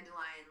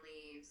 dandelion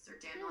leaves or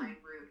dandelion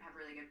root have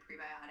really good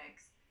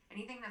prebiotics.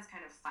 Anything that's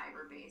kind of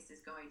fiber based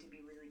is going to be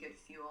really good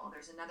fuel.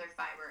 There's another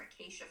fiber,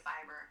 acacia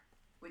fiber,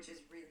 which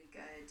is really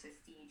good to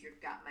feed your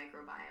gut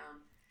microbiome.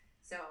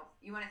 So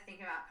you want to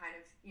think about kind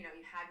of, you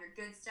have your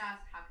good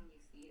stuff, how can you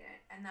feed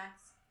it? And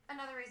that's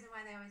another reason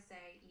why they always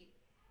say eat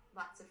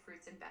lots of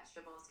fruits and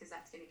vegetables, because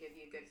that's going to give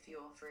you good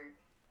fuel for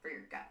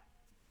your gut.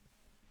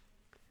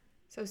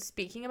 So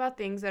speaking about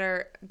things that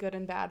are good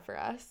and bad for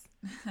us,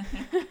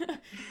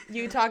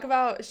 you talk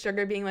about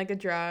sugar being like a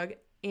drug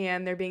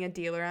and there being a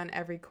dealer on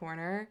every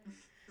corner.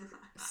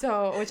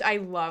 So, which I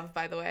love,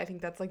 by the way. I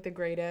think that's like the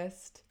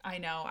greatest. I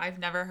know. I've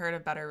never heard a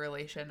better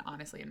relation,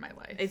 honestly, in my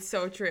life. It's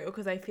so true,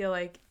 because I feel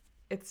like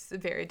it's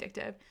very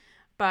addictive.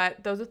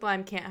 But those with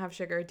Lyme can't have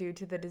sugar due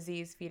to the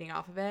disease feeding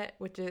off of it,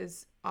 which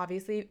is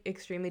obviously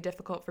extremely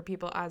difficult for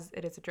people as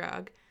it is a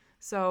drug.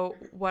 So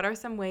what are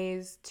some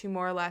ways to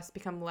more or less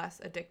become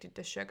less addicted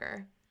to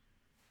sugar?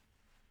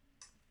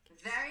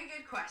 Very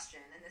good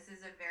question. And this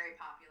is a very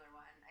popular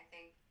one. I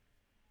think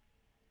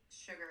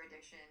sugar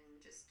addiction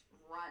just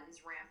runs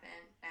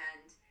rampant,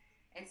 and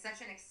it's such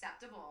an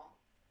acceptable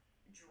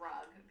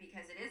drug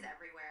because it is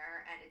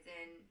everywhere and it's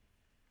in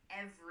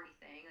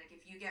everything. Like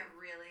if you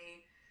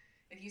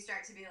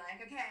start to be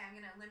like, okay, I'm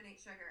going to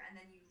eliminate sugar, and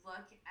then you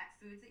look at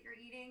foods that you're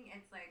eating,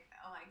 it's like,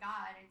 oh my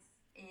God, it's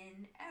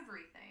in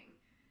everything.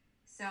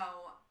 So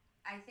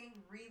I think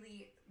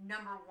really,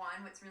 number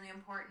one, what's really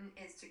important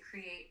is to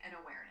create an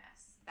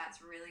awareness.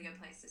 That's a really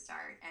good place to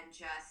start. And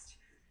just,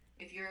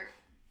 if you're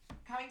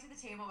coming to the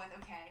table with,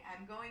 okay,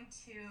 I'm going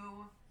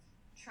to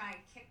try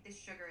and kick this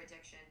sugar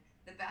addiction,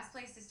 the best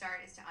place to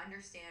start is to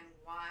understand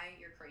why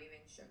you're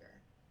craving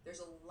sugar.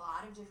 There's a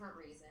lot of different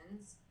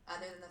reasons,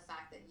 other than the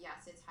fact that,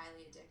 yes, it's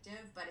highly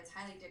addictive, but it's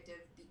highly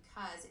addictive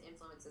because it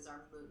influences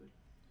our mood.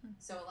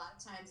 So a lot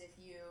of times if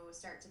you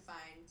start to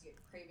find you're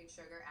craving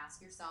sugar,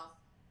 ask yourself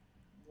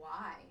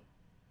why.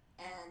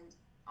 And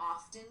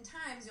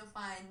oftentimes you'll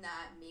find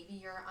that maybe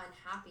you're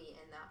unhappy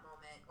in that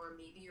moment, or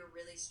maybe you're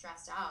really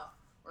stressed out,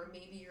 or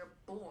maybe you're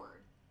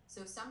bored.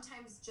 So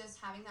sometimes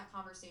just having that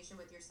conversation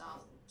with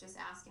yourself, just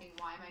asking,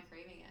 why am I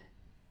craving it?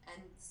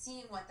 And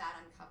seeing what that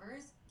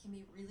uncovers can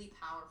be really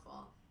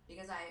powerful,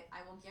 because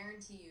I will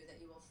guarantee you that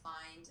you will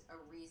find a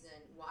reason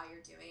why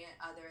you're doing it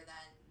other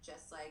than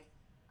just like,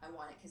 I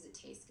want it because it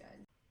tastes good.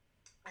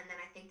 And then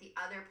I think the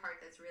other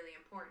part that's really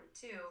important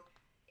too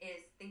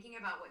is thinking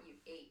about what you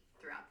ate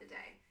throughout the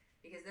day,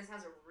 because this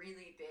has a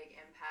really big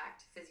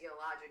impact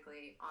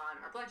physiologically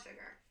on our blood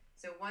sugar.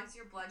 So once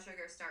your blood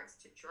sugar starts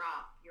to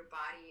drop, your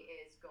body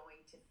is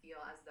going to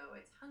feel as though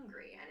it's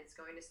hungry and it's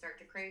going to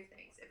start to crave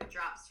things. If it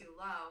drops too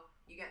low,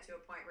 you get to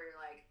a point where you're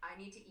like, I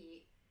need to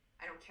eat.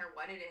 I don't care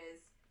what it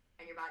is.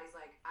 And your body's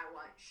like, I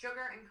want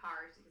sugar and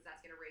carbs because that's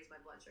going to raise my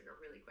blood sugar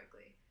really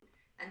quickly.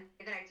 And the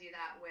way that I do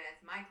that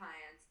with my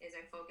clients is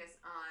I focus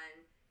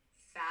on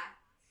fat,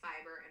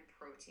 fiber, and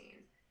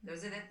protein.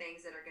 Those are the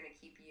things that are going to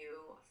keep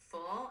you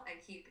full and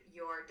keep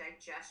your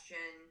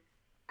digestion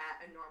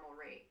at a normal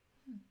rate.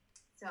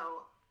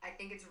 So I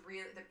think it's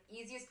really the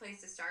easiest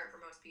place to start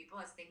for most people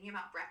is thinking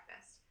about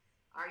breakfast.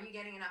 Are you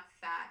getting enough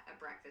fat at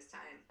breakfast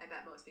time? I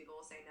bet most people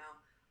will say no.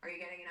 Are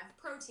you getting enough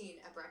protein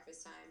at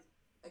breakfast time?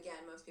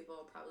 Again, most people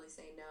will probably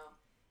say no.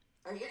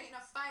 Are you getting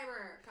enough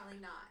fiber?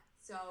 Probably not.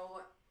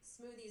 So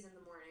smoothies in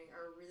the morning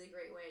are a really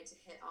great way to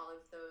hit all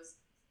of those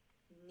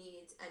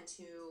needs and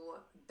to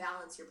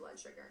balance your blood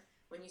sugar.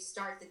 When you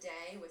start the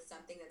day with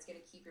something that's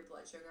going to keep your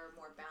blood sugar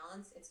more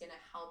balanced, it's going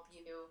to help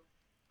you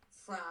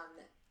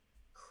from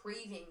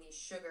craving these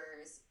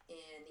sugars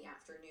in the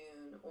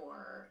afternoon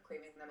or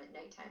craving them at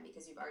nighttime,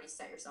 because you've already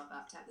set yourself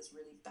up to have this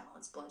really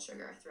balanced blood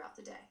sugar throughout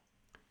the day.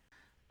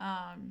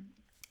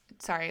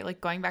 Sorry, like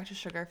going back to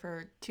sugar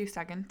for 2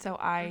 seconds. So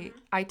I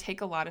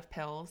take a lot of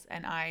pills,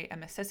 and I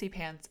am a sissy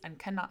pants and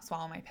cannot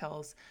swallow my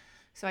pills.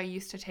 So I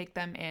used to take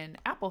them in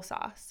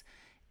applesauce.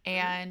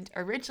 And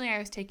originally I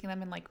was taking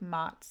them in like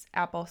Mott's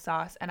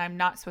applesauce, and I'm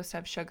not supposed to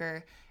have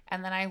sugar.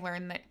 And then I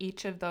learned that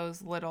each of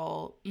those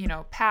little,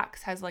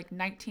 packs has like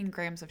 19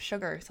 grams of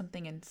sugar,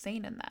 something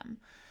insane in them.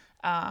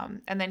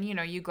 And then,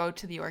 you go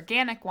to the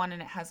organic one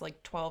and it has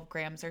like 12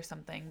 grams or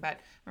something. But I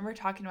remember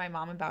talking to my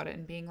mom about it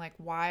and being like,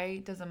 why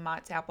does a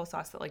Mott's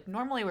applesauce that like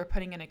normally we're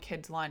putting in a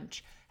kid's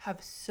lunch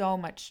have so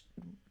much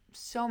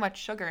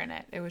sugar in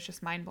it? It was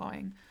just mind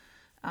blowing.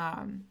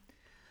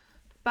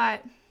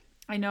 But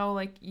I know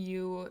like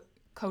you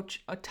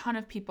coach a ton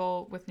of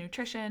people with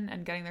nutrition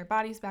and getting their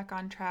bodies back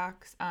on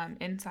tracks,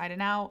 inside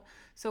and out.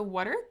 So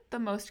what are the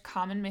most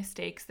common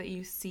mistakes that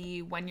you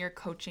see when you're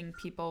coaching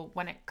people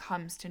when it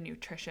comes to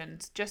nutrition,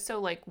 just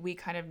so like we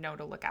kind of know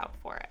to look out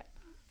for it?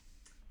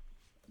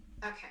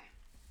 Okay,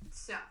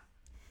 so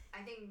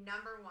I think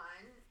number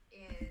one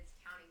is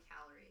counting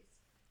calories.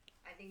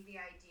 I think the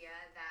idea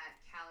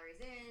that calories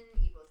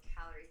in equals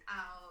calories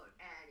out,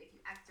 and if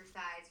you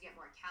exercise, you get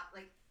more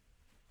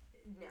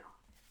no.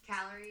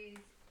 Calories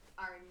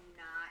are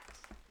not,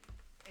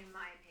 in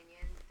my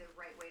opinion, the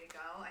right way to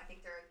go. I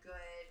think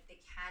they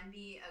can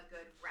be a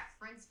good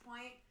reference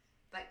point,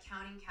 but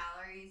counting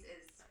calories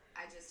is,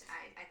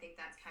 I think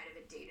that's kind of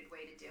a dated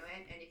way to do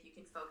it. And if you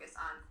can focus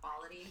on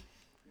quality,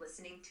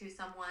 listening to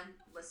someone,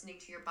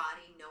 listening to your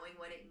body, knowing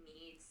what it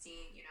needs,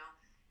 seeing,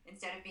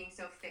 instead of being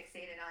so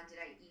fixated on, did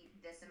I eat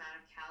this amount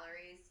of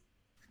calories,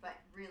 but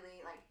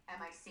really like,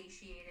 am I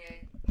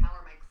satiated? How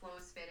are my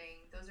clothes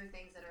fitting? Those are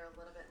things that are a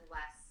little bit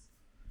less,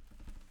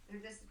 they're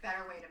just a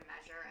better way to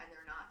measure, and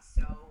they're not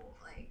so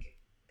like,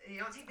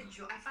 they don't take the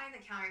joy. I find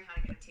the calorie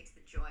counting kind of takes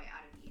the joy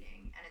out of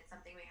eating, and it's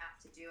something we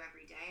have to do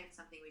every day, and it's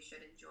something we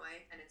should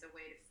enjoy, and it's a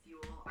way to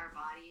fuel our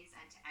bodies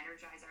and to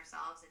energize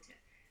ourselves and to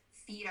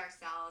feed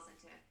ourselves and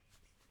to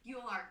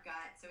fuel our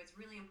gut. So it's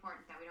really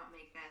important that we don't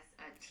make this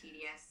a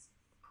tedious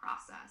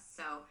process.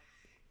 So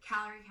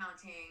calorie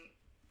counting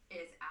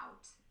is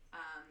out.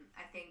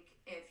 I think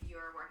if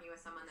you're working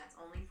with someone that's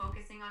only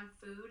focusing on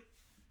food,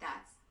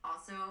 that's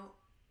also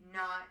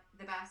not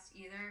the best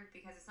either,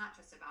 because it's not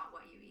just about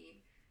what you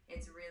eat.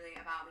 It's really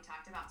about, we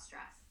talked about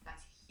stress.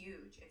 That's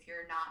huge. If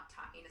you're not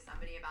talking to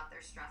somebody about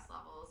their stress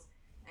levels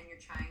and you're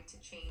trying to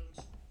change,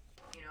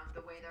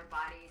 the way their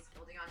body's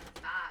holding on to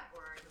fat,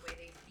 or the way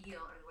they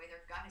feel, or the way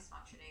their gut is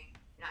functioning,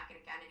 you're not going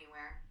to get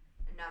anywhere.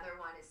 Another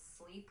one is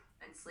sleep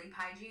and sleep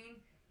hygiene.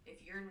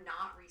 If you're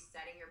not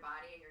resetting your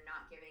body and you're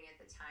not giving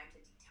it the time to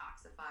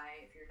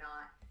detoxify, if you're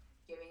not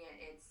giving it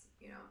its,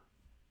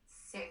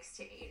 6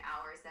 to 8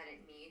 hours that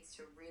it needs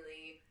to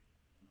really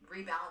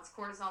rebalance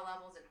cortisol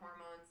levels and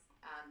hormones,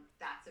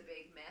 that's a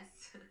big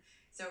miss.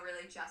 So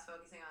really just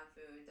focusing on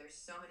food. There's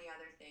so many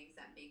other things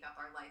that make up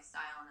our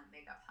lifestyle and that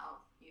make up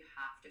health. You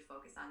have to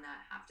focus on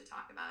that, have to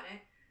talk about it.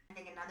 I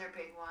think another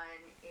big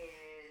one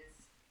is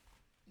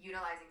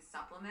utilizing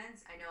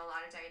supplements. I know a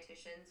lot of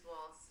dietitians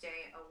will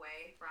stay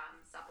away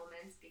from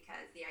supplements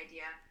because the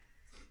idea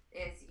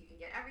is you can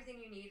get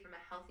everything you need from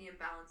a healthy and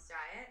balanced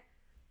diet.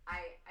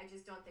 I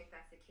just don't think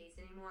that's the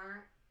case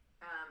anymore.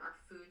 Our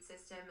food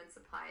system and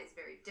supply is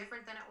very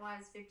different than it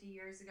was 50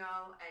 years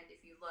ago. And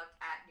if you look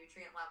at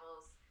nutrient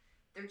levels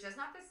they're just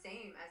not the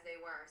same as they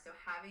were. So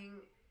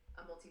having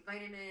a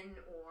multivitamin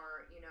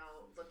or,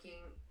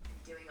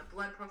 doing a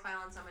blood profile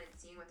on someone and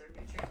seeing what their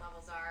nutrient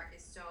levels are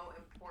is so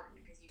important,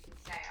 because you can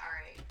say, all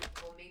right,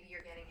 well, maybe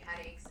you're getting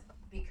headaches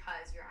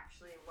because you're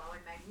actually low in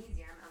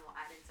magnesium, and we'll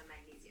add in some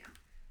magnesium.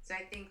 So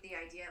I think the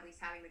idea, at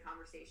least having the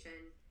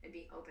conversation and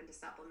being open to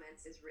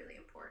supplements, is really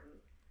important.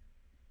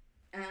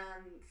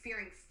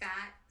 Fearing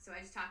fat. So I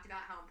just talked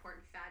about how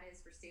important fat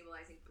is for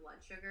stabilizing blood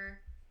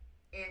sugar.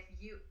 If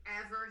you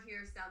ever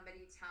hear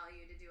somebody tell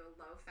you to do a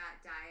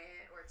low-fat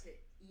diet or to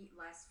eat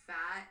less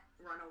fat,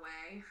 run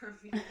away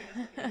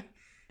immediately.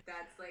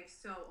 That's like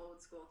so old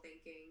school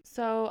thinking.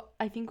 So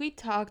I think we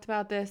talked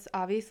about this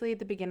obviously at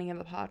the beginning of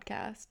the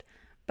podcast,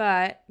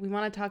 but we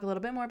want to talk a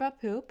little bit more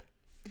about poop.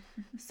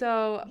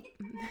 So,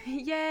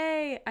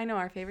 yay! I know,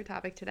 our favorite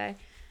topic today.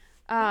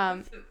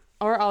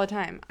 Or all the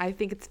time. I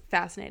think it's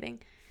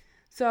fascinating.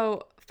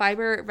 So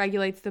fiber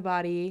regulates the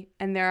body,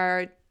 and there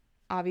are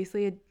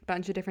obviously a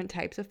bunch of different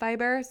types of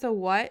fiber. So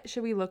what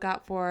should we look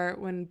out for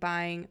when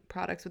buying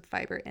products with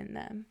fiber in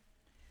them?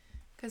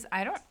 Because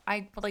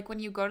like when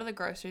you go to the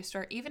grocery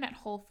store, even at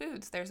Whole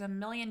Foods, there's a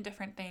million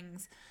different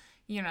things.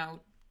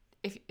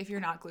 If you're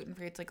not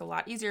gluten-free, it's like a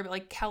lot easier. But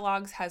like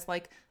Kellogg's has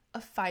like a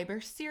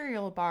fiber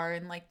cereal bar,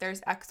 and like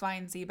there's X, Y,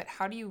 and Z. But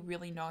how do you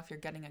really know if you're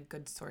getting a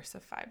good source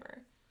of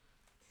fiber?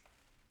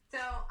 So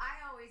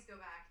I always go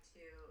back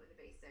to the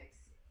basics.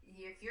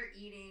 If you're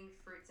eating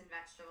fruits and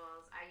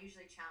vegetables, I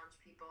usually challenge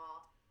people.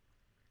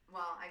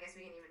 Well, I guess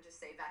we can even just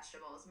say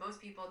vegetables.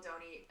 Most people don't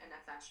eat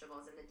enough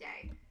vegetables in the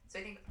day. So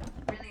I think a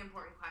really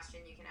important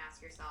question you can ask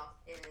yourself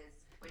is,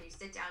 when you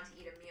sit down to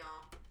eat a meal,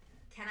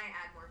 can I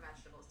add more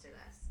vegetables to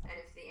this? And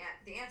if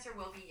the answer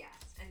will be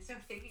yes. And so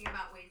thinking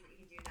about ways that you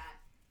can do that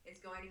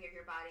is going to give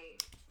your body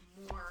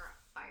more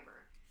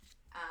fiber.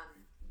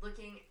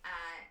 Looking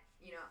at,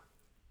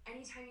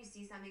 anytime you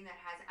see something that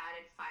has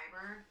added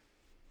fiber,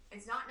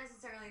 it's not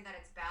necessarily that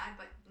it's bad,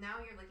 but now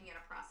you're looking at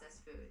a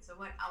processed food. So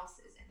what else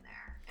is in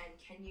there? And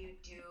can you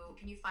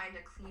find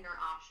a cleaner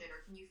option,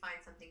 or can you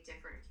find something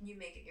different? Can you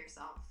make it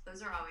yourself?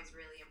 Those are always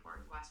really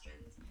important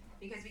questions,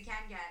 because we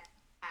can get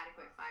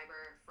adequate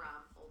fiber from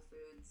Whole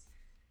Foods,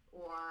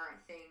 or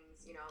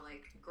things,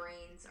 like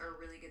grains are a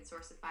really good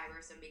source of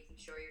fiber. So making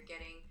sure you're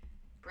getting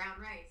brown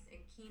rice and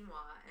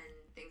quinoa and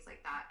things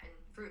like that, and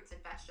fruits and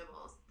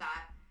vegetables,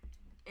 that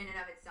in and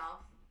of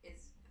itself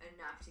is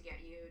enough to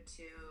get you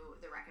to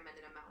the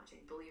recommended amount, which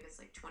I believe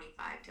is like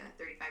 25 to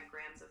 35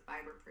 grams of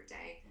fiber per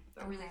day.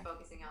 But really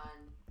focusing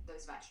on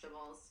those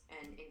vegetables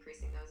and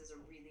increasing those is a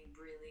really,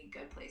 really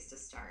good place to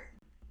start.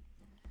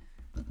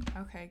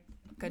 Okay,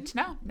 good to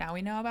know. Now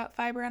we know about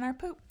fiber in our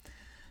poop.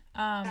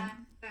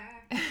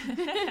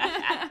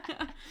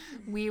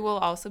 We will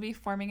also be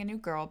forming a new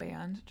girl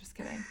band. Just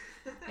kidding.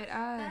 It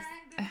us.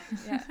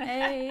 Yeah.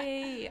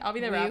 Hey, I'll be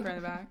the rapper in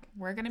the back.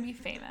 We're gonna be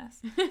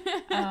famous.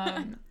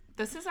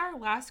 This is our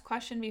last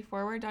question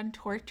before we're done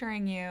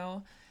torturing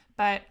you.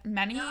 But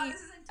many. No,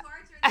 this isn't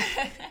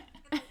torture.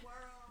 The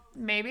world.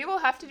 Maybe we'll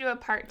have to do a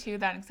part 2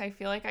 then, because I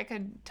feel like I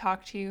could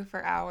talk to you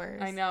for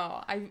hours. I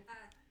know.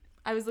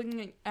 I was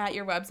looking at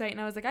your website and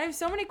I was like, I have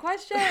so many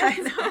questions. I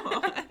know.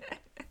 Oh,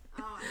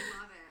 I love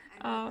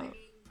it. I mean,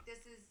 this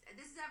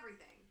is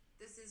everything.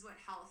 This is what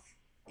health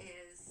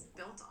is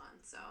built on.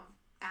 So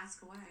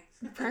ask away.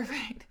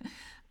 Perfect.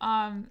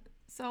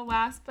 So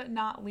last but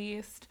not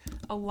least,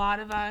 a lot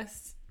of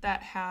us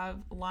that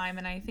have Lyme,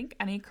 and I think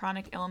any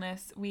chronic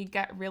illness, we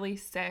get really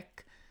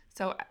sick.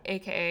 So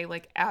AKA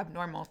like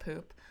abnormal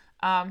poop,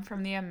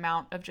 from the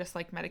amount of just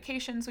like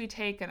medications we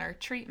take and our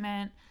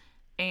treatment.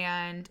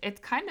 And it's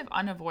kind of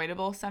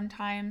unavoidable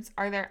sometimes.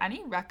 Are there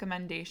any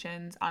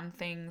recommendations on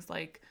things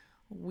like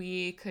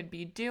we could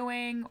be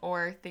doing,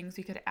 or things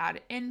we could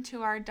add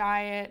into our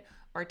diet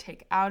or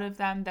take out of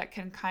them that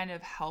can kind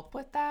of help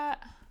with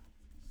that?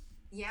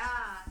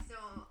 Yeah,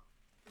 so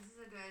this is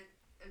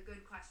a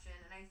good question,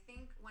 and I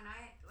think when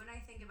I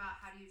think about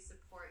how do you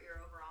support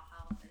your overall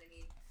health, and I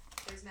mean,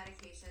 there's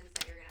medications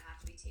that you're gonna have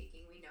to be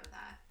taking. We know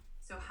that.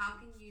 So how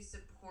can you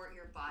support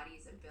your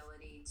body's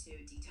ability to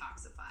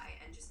detoxify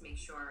and just make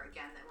sure,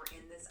 again, that we're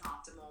in this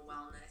optimal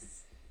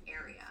wellness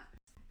area?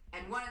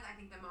 And one of, I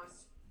think, the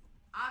most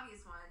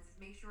obvious ones is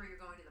make sure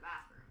you're going to the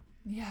bathroom.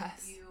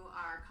 Yes. If you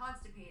are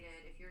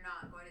constipated, if you're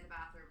not going to the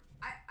bathroom,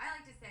 I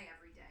like to say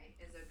every day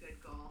is a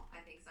good goal.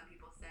 I think some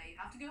people say you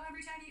have to go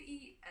every time you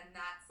eat, and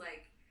that's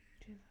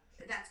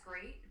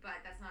great,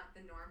 but that's not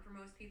the norm for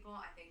most people.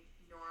 I think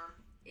norm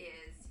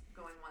is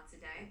going once a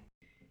day.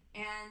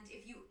 And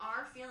if you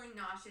are feeling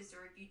nauseous,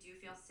 or if you do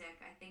feel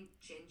sick, I think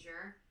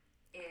ginger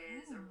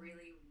is a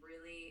really,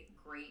 really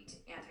great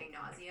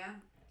anti-nausea.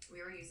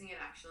 We were using it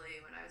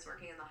actually when I was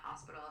working in the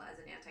hospital as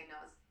an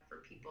anti-nausea for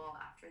people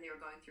after they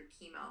were going through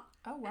chemo.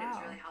 Oh, wow. And it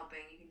was really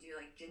helping. You can do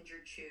like ginger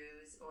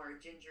chews or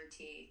ginger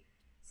tea.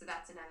 So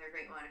that's another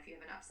great one if you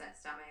have an upset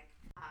stomach.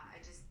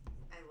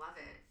 I love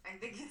it. I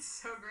think it's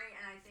so great.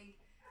 And I think,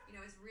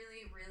 it's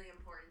really, really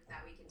important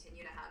that we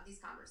continue to have these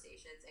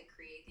conversations and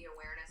create the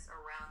awareness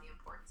around the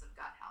importance of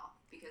gut health.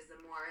 Because the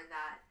more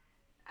that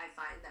I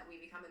find that we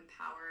become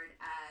empowered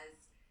as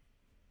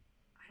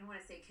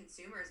to say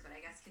consumers, but I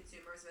guess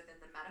consumers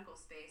within the medical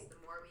space, the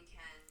more we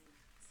can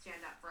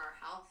stand up for our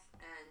health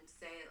and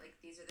say, like,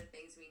 these are the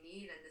things we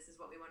need and this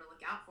is what we want to look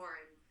out for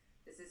and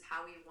this is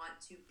how we want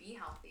to be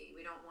healthy.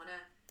 We don't want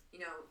to,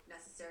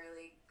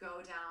 necessarily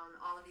go down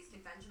all of these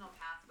conventional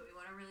paths, but we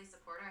want to really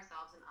support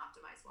ourselves and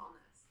optimize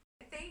wellness.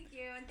 Thank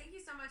you, and thank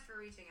you so much for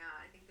reaching out.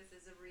 I think this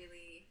is a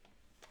really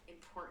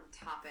important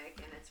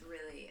topic and it's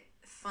really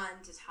fun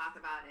to talk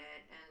about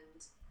it,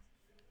 and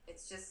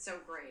it's just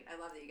so great. I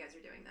love that you guys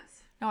are doing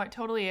this. No, it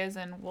totally is,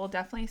 and we'll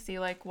definitely see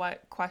like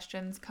what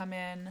questions come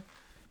in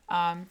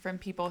from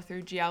people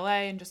through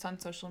GLA and just on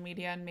social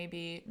media, and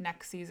maybe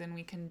next season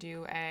we can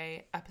do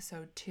a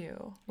episode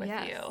 2 with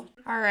you.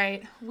 All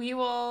right, we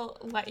will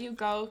let you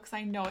go because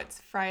I know it's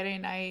Friday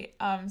night.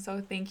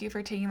 So thank you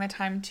for taking the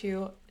time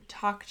to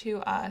talk to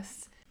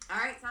us. All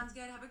right, sounds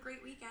good. Have a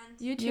great weekend.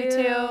 You too. You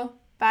too.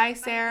 Bye,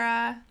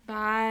 Sarah.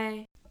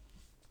 Bye.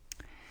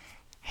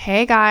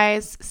 Hey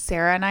guys,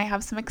 Sarah and I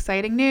have some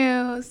exciting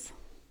news.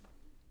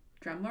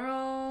 Drum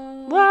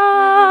roll.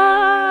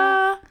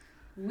 Wah!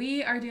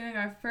 We are doing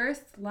our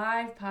first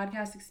live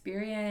podcast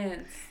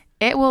experience.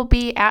 It will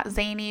be at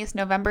Zany's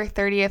November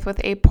 30th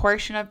with a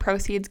portion of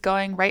proceeds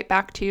going right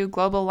back to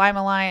Global Lyme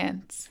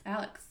Alliance.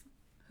 Alex,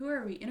 who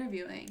are we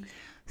interviewing?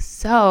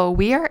 So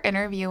we are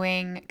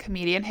interviewing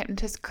comedian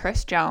hypnotist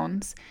Chris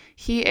Jones.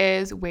 He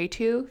is way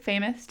too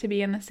famous to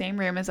be in the same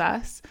room as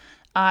us.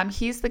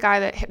 He's the guy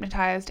that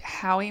hypnotized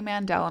Howie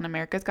Mandel on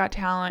America's Got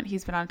Talent.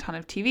 He's been on a ton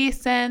of TV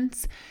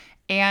since.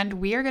 And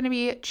we are going to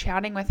be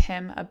chatting with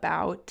him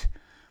about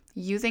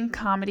using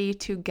comedy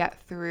to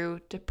get through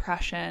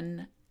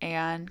depression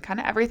and kind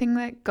of everything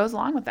that goes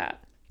along with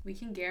that. We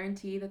can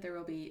guarantee that there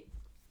will be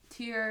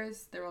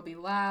tears, there will be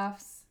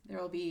laughs, there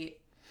will be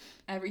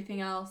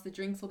everything else. The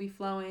drinks will be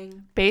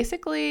flowing.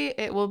 Basically,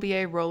 it will be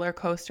a roller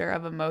coaster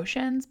of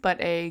emotions, but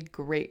a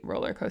great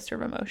roller coaster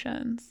of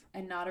emotions.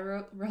 And not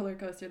a roller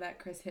coaster that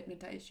Chris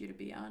hypnotized you to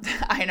be on.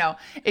 I know.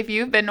 If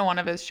you've been to one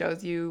of his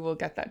shows, you will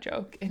get that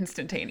joke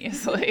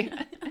instantaneously.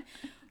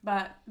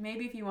 But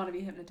maybe if you want to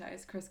be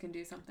hypnotized, Chris can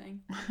do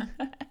something.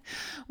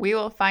 We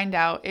will find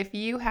out. If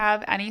you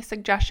have any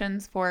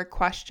suggestions for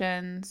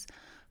questions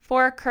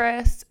for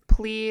Chris,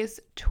 please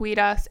tweet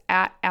us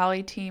at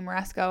Allie T.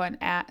 Moresco and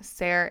at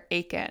Sarah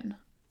Aiken.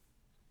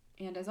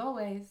 And as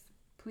always,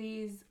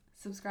 please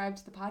subscribe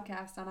to the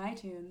podcast on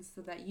iTunes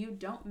so that you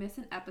don't miss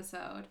an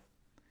episode.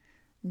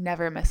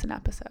 Never miss an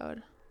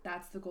episode.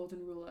 That's the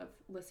golden rule of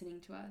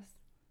listening to us.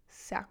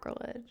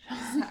 Sacrilege.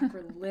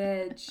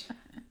 Sacrilege.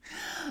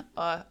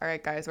 All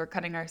right, guys, we're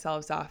cutting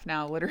ourselves off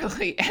now,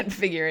 literally and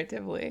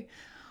figuratively.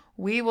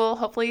 We will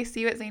hopefully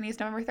see you at Zany's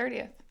November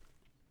 30th.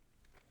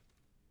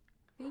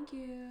 Thank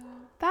you.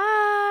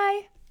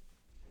 Bye.